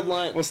 Will it grilled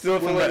lion? We'll steal it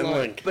from Will it that lion?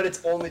 link. But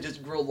it's only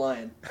just grilled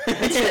lion.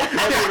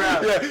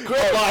 Yeah,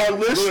 grilled lion.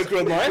 Will it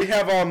grilled lion? We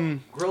have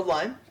Grilled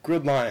lion,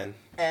 grilled lion.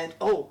 and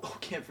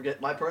can't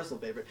forget my personal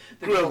favorite,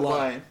 the Grilled grilled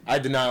lion. lion. I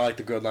did not like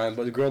the grilled lion,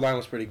 but the grilled lion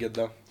was pretty good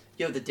though.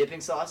 Yo, the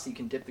dipping sauce you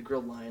can dip the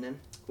grilled lion in.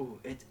 Ooh,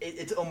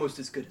 it's almost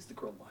as good as the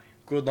grilled lion.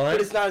 Grilled lion.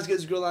 But it's not as good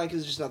as grilled lion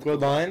because it's just not the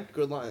Grilled lion.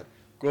 Grilled lion.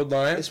 Grilled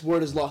lion. This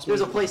word is lost. There's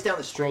a meaning. place down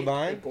the street. Grilled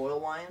lion? They boil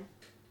lion.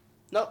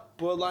 No,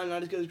 boiled lion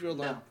not as good as grilled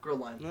lion. No, grilled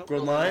lion. No.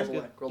 Grilled lion.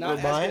 lion? Grilled Not lion.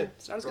 as lion? good.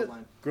 It's not as Grilled good.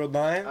 lion. Grilled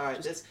lion. All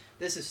right,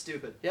 this is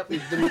stupid. Yep, the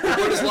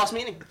word is lost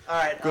meaning. All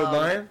right, Grilled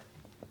lion.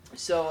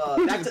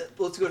 So back to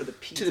let's go to the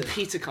pizza. To the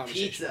pizza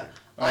conversation. Pizza.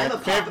 I'm a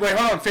Wait,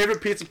 hold on.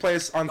 Favorite pizza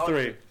place on Oh,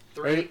 3.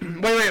 three.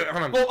 Wait,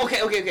 hold on. Well,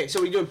 okay.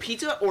 So we're doing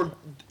pizza or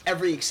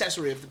every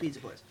accessory of the pizza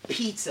place?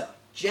 Pizza.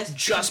 Just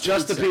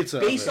Just the pizza.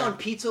 Based on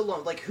pizza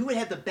alone, like who would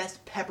have the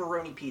best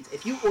pepperoni pizza?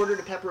 If you ordered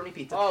a pepperoni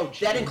pizza,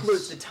 that jeez.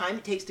 includes the time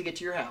it takes to get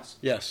to your house,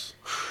 Yes.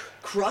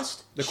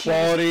 crust, The cheese,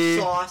 quality.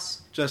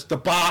 sauce. Just the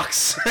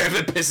box, if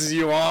it pisses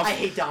you off. I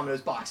hate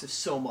Domino's boxes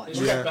so much. Is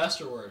Yeah. it best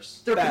or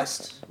worse? They're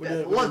Best. We're doing-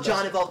 we're Well, doing John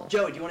best. involved.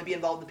 Joe, do you want to be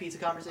involved in the pizza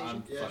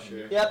conversation? Yeah,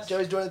 sure. Yep,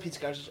 Joey's joining the pizza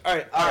conversation. All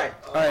right. All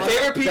right.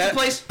 Favorite pizza That-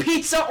 place?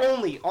 Pizza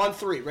only on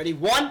 3. Ready?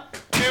 1,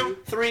 2,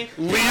 3.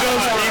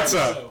 Lito's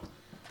Pizza.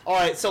 All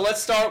right. So we'll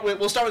start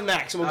with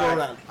Max, and we'll go All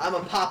right. around. I'm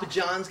a Papa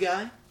John's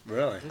guy.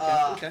 Really?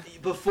 Okay.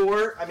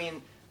 Before, I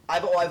mean,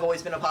 I've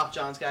always been a Papa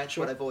John's guy. It's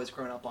Sure. what I've always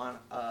grown up on.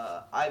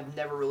 I've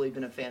never really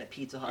been a fan of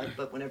Pizza Hut,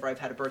 but whenever I've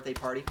had a birthday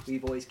party, we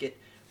always get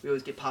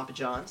Papa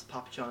John's.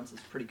 Papa John's is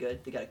pretty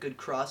good. They got a good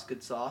crust,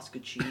 good sauce,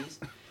 good cheese.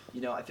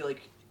 You know, I feel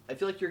like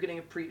you're getting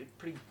a pretty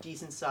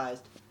decent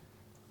sized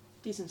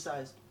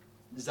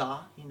za.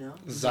 You know.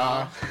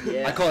 Za.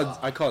 Yeah. I call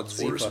it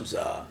Zipa.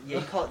 za. Yeah,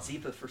 you call it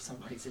Zipa for some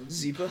reason.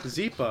 Zipa.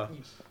 Zipa.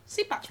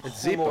 Zipa.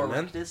 It's Homo Zipa,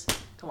 man. erectus.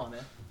 Come on,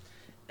 man.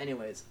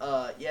 Anyways,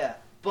 yeah.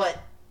 But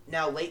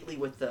now lately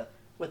with the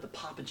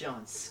Papa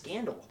John's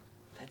scandal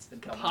that's been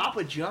coming.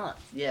 Papa John.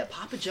 Yeah,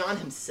 Papa John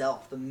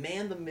himself, the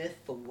man, the myth,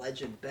 the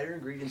legend, better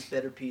ingredients,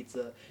 better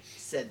pizza,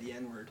 said the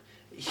N-word.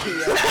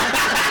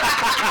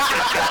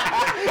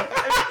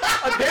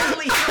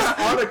 Apparently he was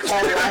on a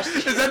call last year.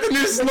 Is that the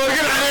new slogan?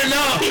 I didn't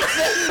know.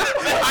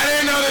 I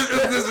didn't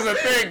know this is a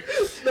thing.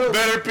 No.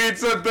 Better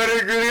pizza, better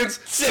ingredients.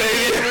 Say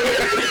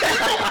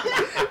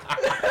it.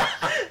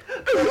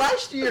 Well,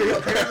 last year,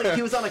 apparently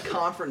he was on a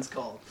conference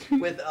call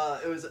with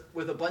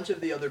with a bunch of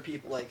the other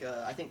people. Like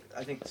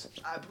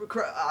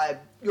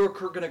you're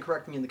gonna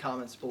correct me in the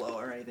comments below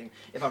or anything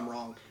if I'm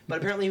wrong. But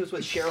apparently he was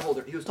with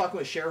shareholders. He was talking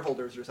with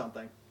shareholders or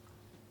something.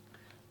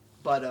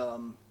 But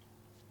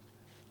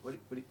what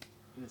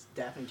is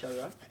dapping each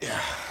other up?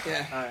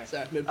 Yeah. All right.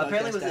 Sorry, Apparently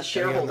it was the mid-podcast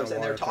shareholders, that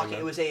and they were water talking. thing,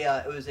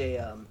 It was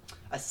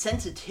a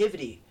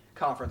sensitivity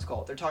conference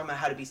call. They're talking about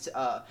how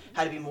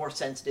to be more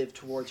sensitive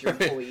towards your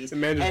employees The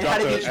man just and how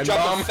to dropped be a Drop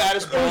N-bomb. the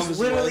fattest it bomb was of his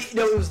literally life.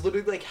 no. It was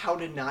literally like how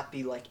to not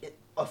be like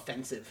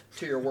offensive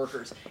to your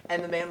workers.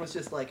 And the man was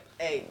just like,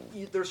 "Hey,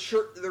 there's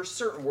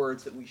certain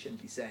words that we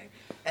shouldn't be saying."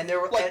 And there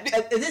were Like-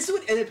 and this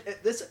would and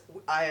this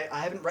I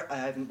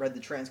haven't read the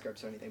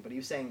transcripts or anything, but he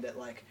was saying that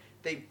like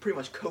they pretty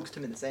much coaxed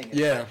him into saying it.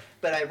 Yeah.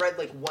 But I read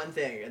like one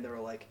thing, and they were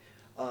like,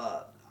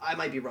 I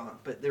might be wrong,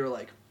 but they were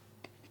like,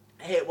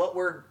 "Hey, what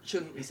word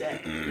shouldn't we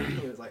say?" And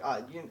he was like,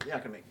 "Oh, you're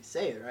not gonna make me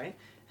say it, right?"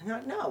 And they're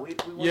like, "No, we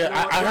want Yeah, to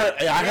know what I word." heard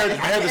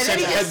the And same then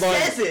he just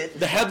headline. says it.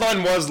 The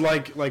headline was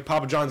like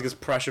Papa John's gets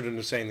pressured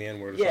into saying the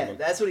N-word or Yeah, something.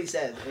 that's what he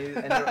said.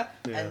 And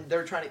Yeah.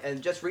 they're trying to, and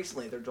just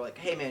recently they're like,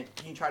 "Hey man,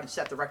 can you try to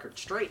set the record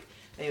straight?"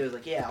 And he was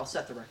like, "Yeah, I'll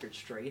set the record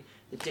straight.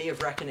 The day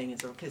of reckoning is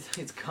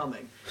it's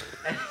coming."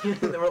 And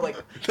they were like,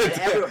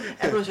 and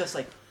everyone's just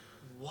like,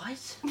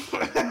 "What?"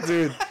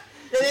 Dude.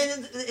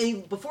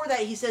 And before that,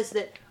 he says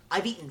that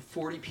I've eaten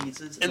 40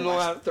 pizzas in In the the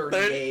last last 30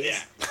 30 days.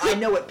 yeah. I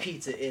know what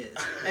pizza is.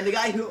 And the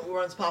guy who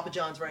runs Papa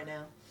John's right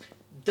now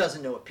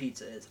doesn't know what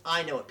pizza is.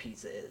 I know what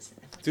pizza is.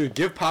 Dude,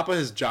 give Papa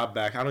his job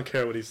back. I don't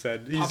care what he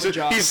said. Papa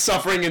John. He's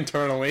suffering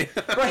internally.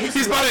 Right,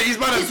 he's about to.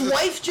 His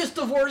wife just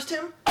divorced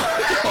him.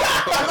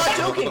 I'm not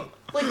joking.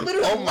 Like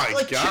literally, Oh my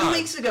like 2 God.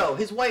 weeks ago,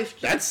 his wife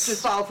That's-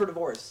 just filed for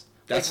divorce.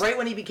 Like That's- right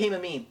when he became a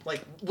meme,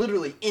 like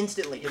literally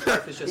instantly, his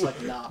wife was just like,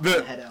 "Nah, I'm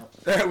gonna head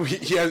out."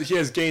 he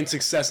has gained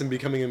success in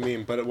becoming a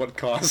meme, but at what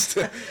cost?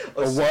 A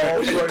small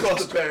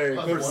price to pay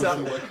for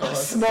some- a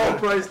small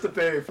price to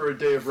pay for a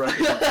day of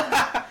reckoning.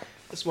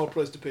 A small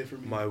price to pay for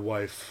me. My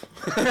wife.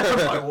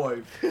 My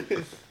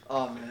wife.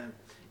 Oh man,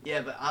 yeah,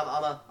 but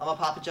I'm a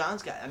Papa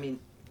John's guy. I mean,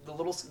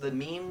 the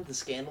meme, the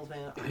scandals,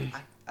 man.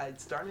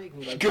 It's starting to make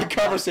me like. Good Papa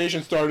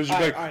conversation starters. You're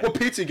like, Alright. what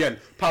pizza again?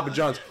 Papa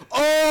John's.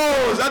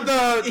 Oh, is that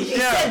the He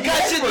yeah? said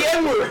Guys said the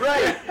N-word.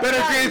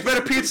 Right.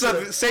 Better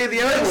pizza. Say the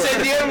N-word.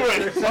 Say the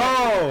N-word.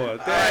 Oh,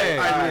 dang.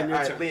 Alright, your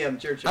turn. Liam,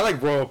 it's your turn. I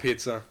like Royal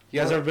Pizza.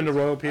 You guys ever been to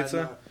Royal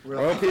Pizza?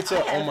 Royal Pizza.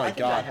 I have, Oh my I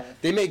think I god, have.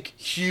 they make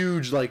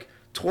huge like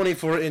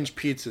 24-inch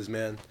pizzas,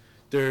 man.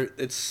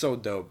 It's so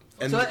dope.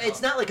 And So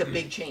it's not like a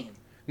big chain.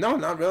 no,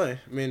 not really.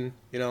 I mean,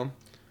 you know,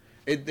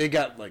 they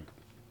got like,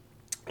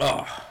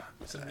 oh,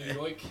 Some New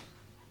York.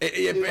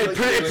 it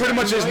pretty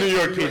much is New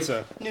York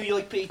pizza. New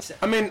York pizza.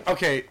 I mean,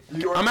 okay,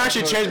 I'm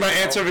actually changed my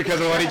answer because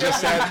of what he just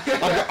said.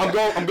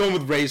 I'm going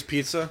with Ray's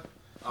Pizza.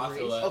 I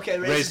feel that. Okay,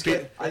 Ray's Ray's is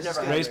good. I've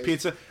never had Ray's Ray's.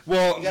 Pizza.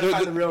 Well, You gotta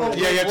find the real one.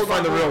 yeah, you have to hold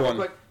find on, the real real one.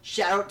 quick.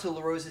 Shout out to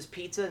La Rosa's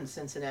Pizza in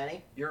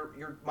Cincinnati.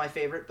 You're my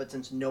favorite, but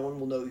since no one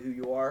will know who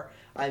you are,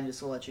 I'm just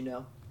gonna let you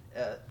know.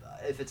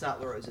 If it's not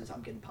La Rosa's,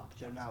 I'm getting Papa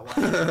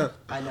John's.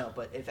 I know,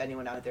 but if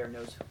anyone out there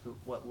knows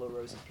what La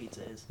Rosa's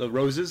Pizza is, The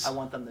Roses? I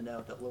want them to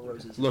know that La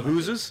Rosa's. La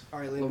Who's? All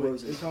right, La Liam,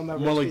 Rosa's. we're talking about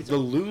More Ray's like pizza. the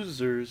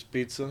Losers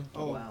Pizza.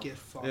 Oh, Wow. get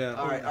fucked. Yeah.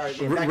 All right. Back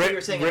to what you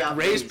were saying about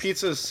Ray's Ray's.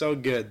 Pizza is so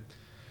good.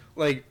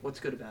 Like, What's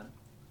good about it?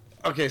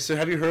 Okay, so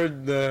have you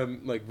heard the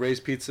like Ray's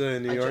Pizza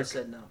in New I York? just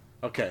said no.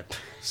 Okay,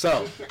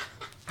 so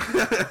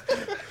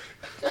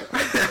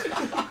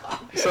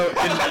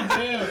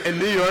in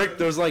New York,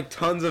 there's like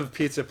tons of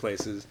pizza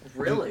places.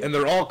 Really? And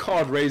they're all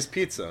called Ray's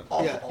Pizza.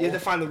 Oh, Yeah, you have to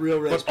find the real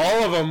Ray's. But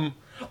all of them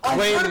I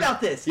claim. heard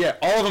about this. Yeah,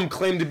 all of them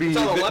claim to be. It's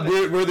on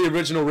 11th. We're the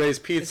original Ray's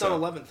Pizza. It's on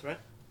 11th, right?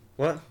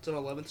 What? It's on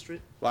 11th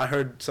Street. Well, I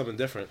heard something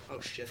different Oh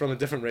shit. from a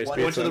different Ray's What?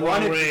 Pizza. Went to the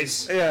One wrong of-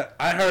 Ray's. Yeah,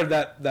 I heard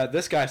that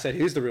this guy said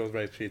he's the real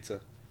Ray's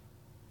Pizza.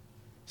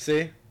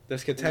 See,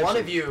 there's contention. One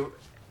of you.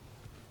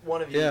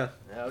 Yeah.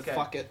 Okay.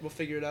 Fuck it, we'll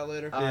figure it out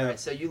later. All Yeah. right.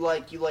 So you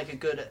like a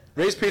good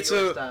Ray's New York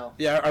Pizza. style.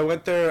 Yeah, I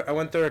went there. I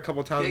went there a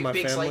couple times Big, with my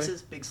big family.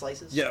 slices. Big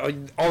slices. Yeah,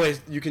 always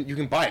you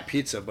can buy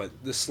pizza, but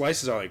the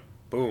slices are like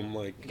boom,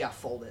 like You gotta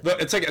fold it.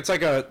 it's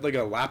like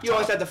a laptop. You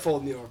always had to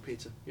fold New York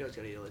pizza. You always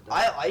gotta eat it like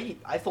that.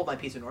 I fold my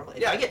pizza normally.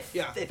 Yeah,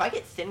 If I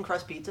get thin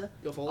crust pizza,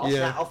 You'll fold I'll, it.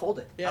 Yeah. I'll fold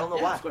it. Yeah, I don't know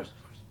yeah, why. Of course.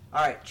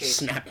 All right, Chase.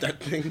 Snap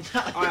that thing.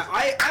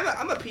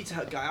 I'm a Pizza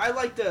Hut guy. I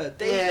like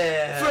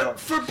Yeah.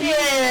 for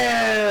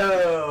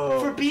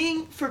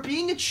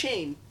being a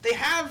chain. They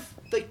have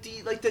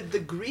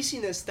the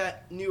greasiness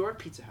that New York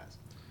pizza has.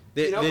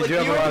 They, You know, they like do New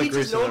have a York lot of pizza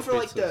is grease in known their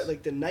for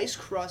pizzas. the nice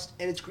crust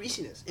and its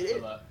greasiness. It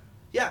is.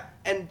 Yeah,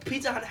 and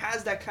Pizza Hut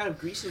has that kind of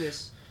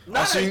greasiness.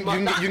 Not Also, as you much-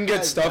 can not get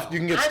as stuffed. well. You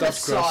can get I'm a stuffed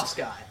sauce crust.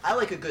 guy. I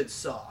like a good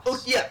sauce. Oh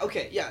yeah,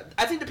 okay, yeah.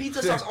 I think the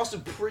pizza sauce also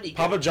pretty good.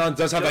 Papa John's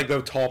does have like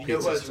the tall You know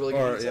what pizzas. has really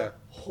good Or, pizza? yeah.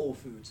 Whole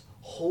Foods.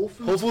 Whole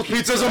Foods. Whole Foods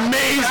pizza's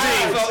amazing.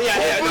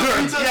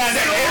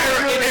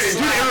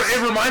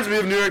 It reminds me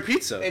of New York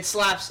pizza. It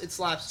slaps. It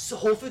slaps. So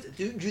Whole Foods,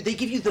 dude, they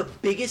give you the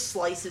biggest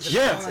slices of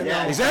Yeah, pizza.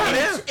 yeah,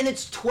 exactly, And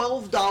it's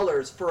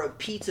 $12 for a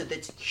pizza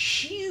that's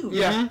huge.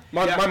 Yeah. Mhm.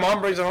 My Yeah.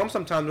 mom brings it home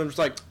sometimes. I'm just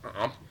like,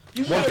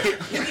 You One can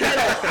get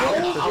a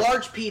whole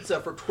large pizza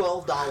for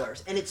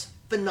 $12, and it's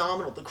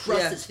phenomenal. The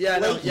crust is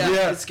flaky.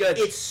 Yeah. It's good.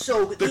 It's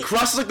so good. the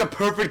crust is like the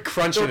perfect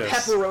Their crunchiness.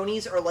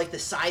 pepperonis are like the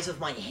size of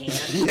my hand.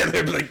 Yeah,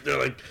 they're like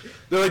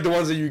the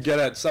ones that you get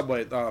at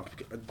Subway.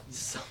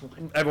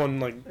 Everyone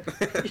like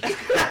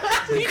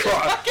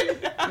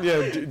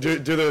yeah, do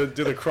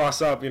the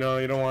cross up. You know,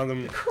 you don't want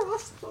them.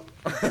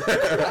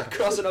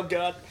 Crossing up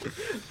God.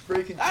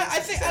 Breaking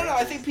I don't know.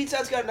 I think Pizza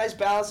Hut's got a nice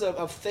balance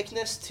of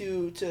thickness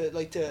to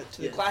the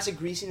Yeah. classic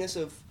greasiness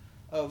of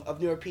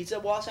New York pizza,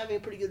 while also having a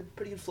pretty good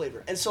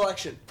flavor and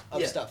selection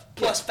of Yeah. stuff.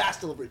 Plus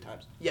fast delivery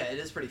times. Yeah, it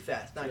is pretty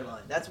fast. Not gonna lie.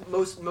 That's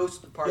most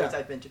parties Yeah.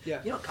 I've been to. Yeah.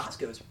 You know,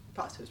 Costco's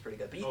pretty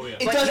good. But you, Oh, yeah.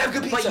 It but does you have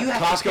good But pizza. you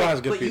have Costco to pick,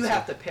 has good but you pizza.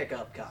 have to pick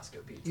up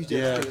Costco pizza. You do.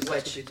 Yeah.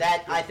 Which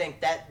that I think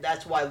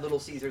that's why Little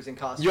Caesars and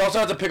Costco. You also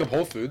have to pick up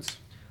Whole Foods.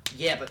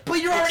 Yeah, But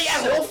you're already it's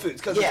at so- Whole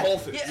Foods because yeah. of Whole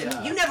Foods.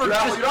 Yeah. You never You're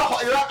know.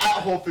 not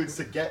at Whole Foods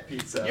to get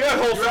pizza. You're at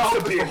Whole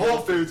Foods to for Whole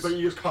Foods, but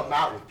you just come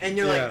out with And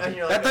you're like,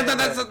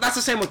 That's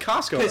the same with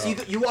Costco. because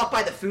though. you walk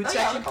by the food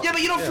section. Yeah,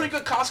 but you don't Yeah.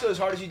 frequent Costco as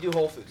hard as you do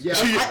Whole Foods. Yeah.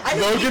 I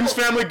know Logan's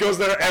people- family goes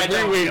there every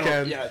know,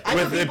 weekend yeah. I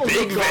know with a people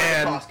big who go to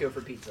van. Costco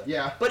for pizza.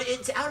 Yeah. But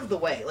it's out of the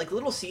way. Like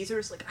Little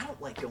Caesars, like I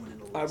don't like going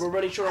into Little All right, we're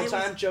running short on I was-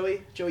 time.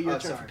 Joey, your Oh, turn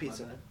sorry, for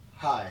pizza. my bad.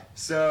 Hi.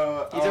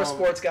 So He's our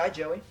sports guy,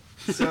 Joey.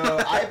 So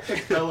I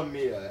picked Bella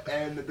Mia,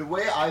 and the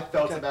way I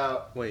felt Okay.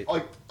 about Wait.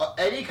 like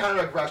any kind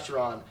of like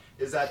restaurant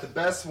is that the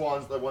best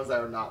ones are the ones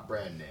that are not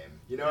brand name.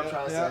 You know what I'm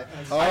trying to say?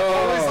 Oh. I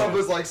always love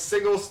those like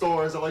single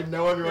stores that like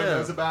no one really Yeah.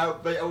 knows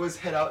about. They always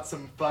hit out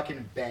some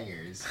fucking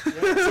bangers. So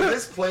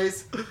this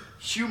place,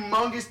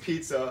 humongous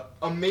pizza,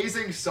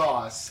 amazing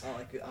sauce. I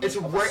like it. It's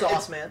I'm a where sauce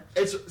it's, man.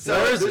 It's so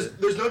Where is there's,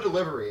 it? there's no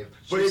delivery,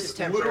 but Juice's it's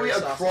temporary, literally sauce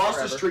is across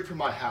the forever. street from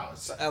my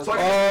house. Oh. So I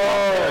can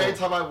walk there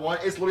anytime I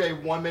want. It's literally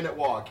a 1 minute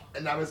walk,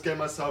 and I was getting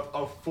myself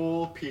a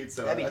full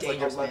pizza. That'd be That's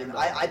dangerous, like man.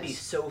 $11. I'd be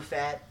so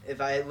fat if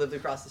I lived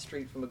across the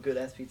street from a good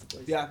ass pizza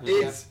place. Yeah.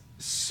 It's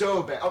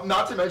so bad.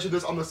 Not to mention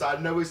this on the side.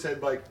 I know we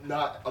said like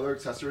not other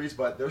accessories,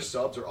 but their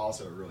subs are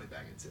also really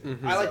banging too.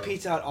 I like So-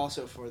 Pizza Hut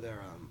also for their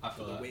I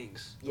feel the that.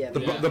 wings. Yeah, The,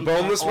 but Yeah. the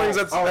boneless wings.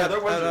 That's Oh, yeah, at, their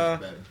wings at, are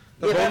better.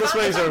 the yeah, boneless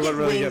but wings if are I'm what getting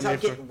really wings, get me I'm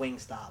for getting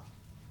Wingstop.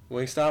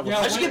 Wingstop.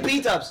 Yeah. Just get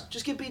B dubs.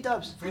 Just get B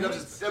dubs. B-dubs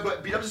is, yeah,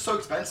 but B-dubs is so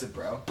expensive,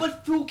 bro.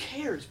 But who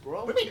cares,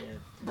 bro? What do you Yeah. mean?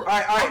 All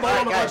right,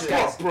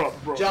 guys. Bro.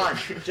 John,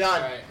 Alright, our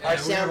we're gonna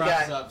sound wrap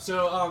guy. this up.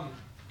 So,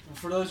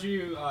 for those of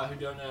you who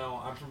don't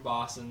know, I'm from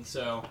Boston,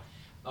 so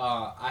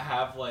I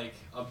have like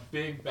a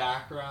big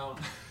background.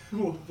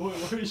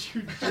 What are you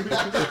doing?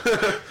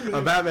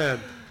 A Batman.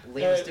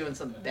 Liam's doing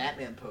some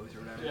Batman pose or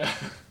whatever. Yeah.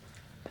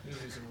 He's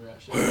doing some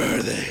weird shit. Where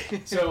are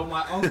they? So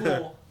my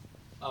uncle,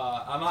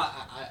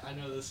 I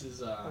know this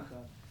is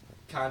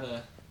kind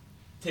of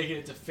taking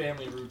it to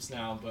family roots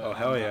now, but Oh,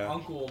 hell yeah. my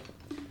uncle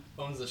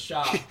owns a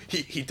shop.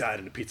 He died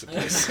in a pizza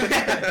place.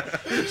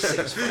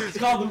 It's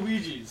called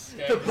Luigi's.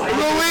 Okay? The bite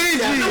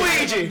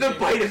Luigi! The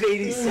bite of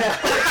 87. Is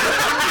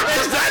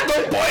that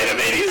the point of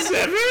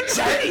 87?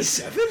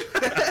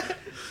 87?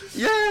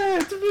 Yeah.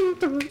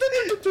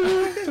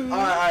 All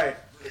right.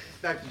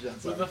 Back to John.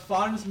 But Sorry. the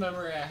fondest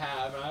memory I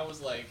have, and I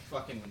was like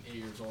fucking 8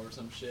 years old or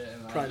some shit,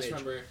 and I Prime just age.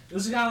 remember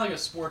this is kind of like a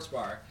sports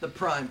bar, The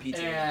prime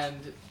pizza.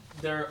 and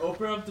they're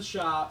opening up the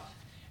shop,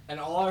 and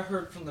all I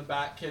heard from the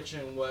back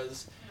kitchen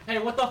was, hey,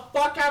 what the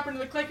fuck happened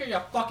to the clicker, you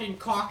fucking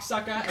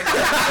cocksucker?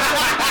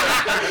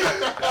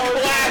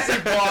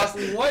 Classic boss.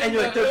 What And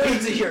you're like, the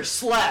pizza here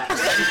slaps.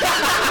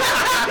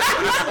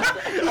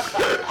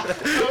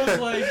 I was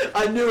like,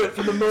 I knew it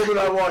from the moment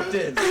I walked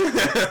in.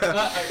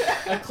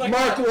 I clicked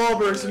Mark that.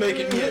 Wahlberg's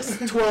making me a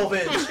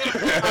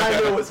 12-inch.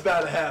 I know what's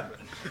about to happen.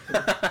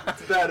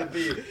 It's about to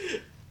be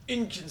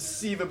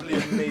inconceivably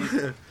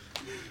amazing.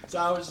 So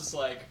I was just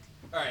like,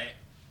 alright,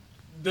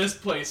 this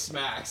place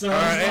smacks. And I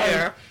Alright, was like,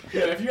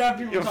 yeah. yeah, if you have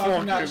people You're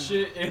talking that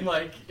fucking- shit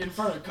in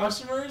front of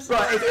customers, Bro,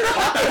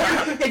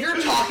 if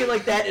you're talking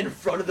like that in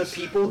front of the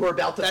people who are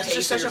about to That's pay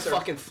just for such your a service,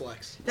 fucking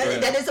flex.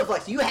 that is a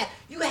flex. You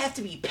have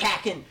to be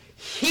packing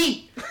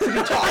heat to be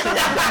talking like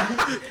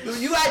that.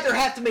 You either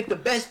have to make the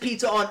best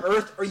pizza on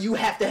earth, or you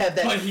have to have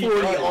that But he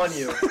 40 does. on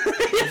you.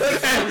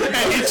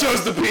 And he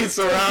chose the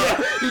pizza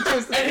route. He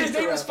chose the and his pizza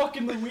name was route.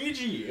 fucking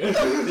Luigi. Yo,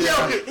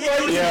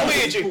 it was Yeah.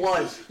 Luigi.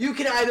 Blood. You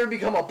can either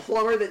become a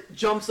plumber that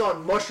jumps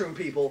on mushroom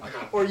people,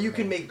 or you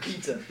can make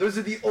pizza. Those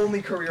are the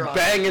only career options.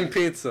 Banging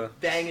pizza.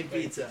 Banging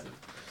pizza.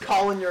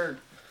 Calling your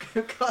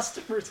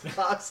customers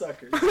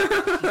cocksuckers.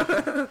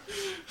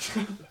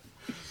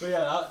 But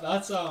yeah,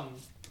 that's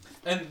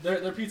and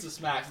their pizza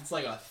smacks. It's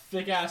like a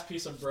thick ass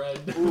piece of bread.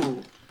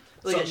 Ooh.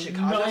 Like a Some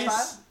Chicago nice,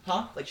 style?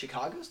 huh? Like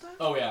Chicago style?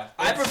 Oh yeah.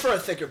 I It's- prefer a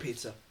thicker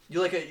pizza.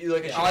 You like a I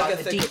like Chicago, a a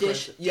thicker deep dish?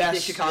 pizza. Deep Yes,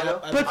 dish Chicago?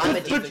 yeah, But- I'm a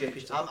but- deep but- dish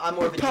pizza. I'm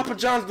more of a deep Papa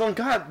John's don't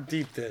got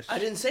deep dish. I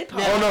didn't say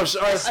pop. Oh no, I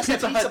said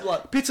Pizza pizza Hut.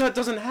 blood. Pizza Hut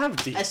doesn't have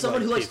deep. As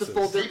someone who likes to pizzas.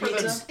 fold their Deeper than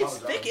pizza, It's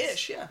Papa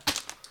thick-ish, yeah.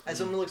 as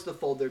someone who likes to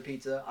fold their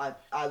pizza,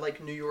 I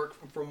like New York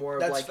for more of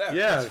That's like. fair.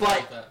 Yeah.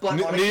 But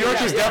New on a- New York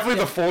yeah, is yeah, definitely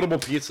yeah. the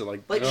foldable pizza,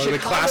 like, Like the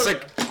Chicago-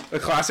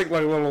 classic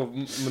like little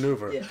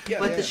maneuver. Yeah. Yeah,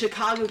 but yeah. the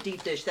Chicago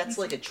deep dish, that's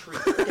like a treat,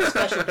 like a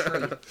special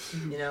treat.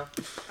 You know.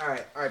 All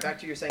right. Back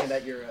to your saying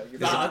about your.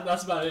 Nah,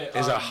 that's about it.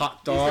 Is a hot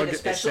Is, like dog a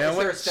special, sandwich? is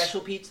there a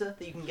special pizza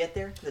that you can get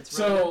there? That's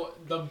really good? So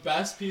the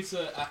best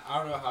pizza. I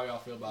don't know how y'all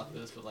feel about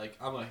this, but like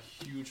I'm a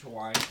huge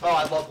Hawaiian. Oh,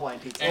 I love Hawaiian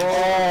pizza. And-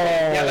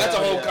 Yeah, that's a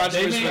whole Yeah.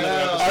 controversy. They made-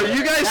 Are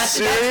you guys That's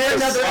serious?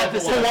 another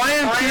episode.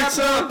 Hawaiian Pineapple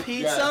pizza?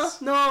 pizza?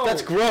 Yes. No.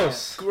 That's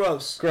gross.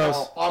 Gross. Gross.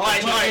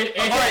 Alright, It-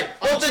 alright.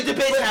 Well, the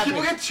debate's People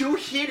happening. get too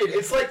heated.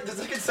 It's like there's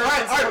like a All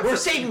right, we're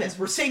saving this.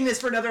 We're saving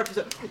this for another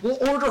episode. We'll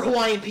order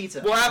Hawaiian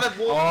pizza. We'll have it.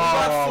 We'll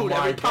have Oh food my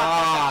every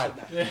God.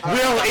 podcast.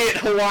 We'll eat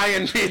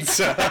Hawaiian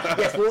pizza.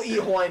 Yes, we'll eat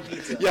Hawaiian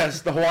pizza.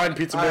 Yes, the Hawaiian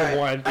pizza, All more right,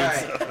 Hawaiian all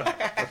pizza.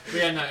 But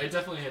yeah, no, it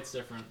definitely hits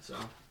different. So,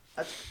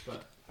 That's-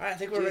 but Alright, I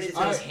think So we're is ready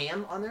there to. just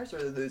ham on theirs,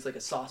 or there's like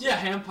a sauce? yeah,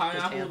 ham,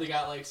 pineapple. ham. They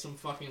got like some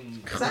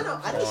fucking. Because I know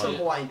some shit.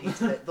 Hawaiian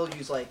pizza that they'll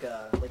use like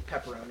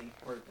pepperoni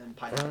and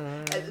pineapple.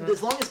 And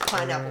as long as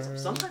pineapple's up,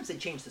 sometimes they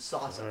change the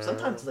sauce up.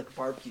 Sometimes it's like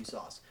barbecue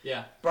sauce.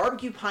 Yeah.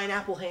 Barbecue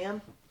pineapple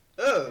ham.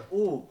 Ugh.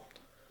 Ooh.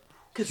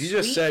 'Cause You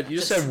just sweet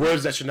said to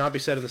words that should not be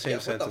said in the same Yeah,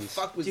 what the sentence.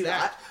 fuck was Dude,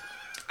 that?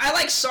 I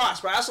like sauce,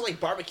 but I also like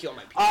barbecue on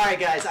my pizza. All right,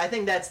 guys. I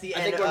think that's the I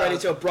end. think we're ready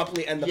of- to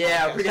abruptly end the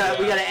Yeah, podcast. we got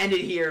Yeah. to end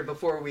it here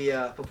before we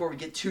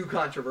get too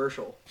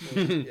controversial.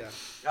 Yeah.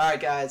 All right,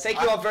 guys.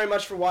 Thank you all very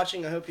much for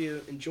watching. I hope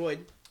you enjoyed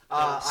the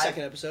I've-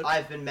 second episode.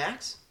 I've been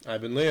Max.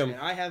 I've been Liam. And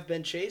I have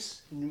been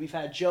Chase. And we've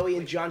had Joey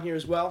and John here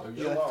as well. There We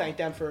you gotta go. thank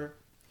them for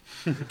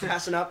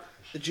passing up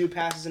the Jew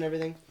passes and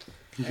everything.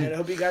 And I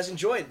hope you guys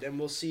enjoyed. And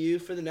we'll see you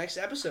for the next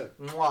episode.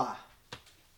 Mwah.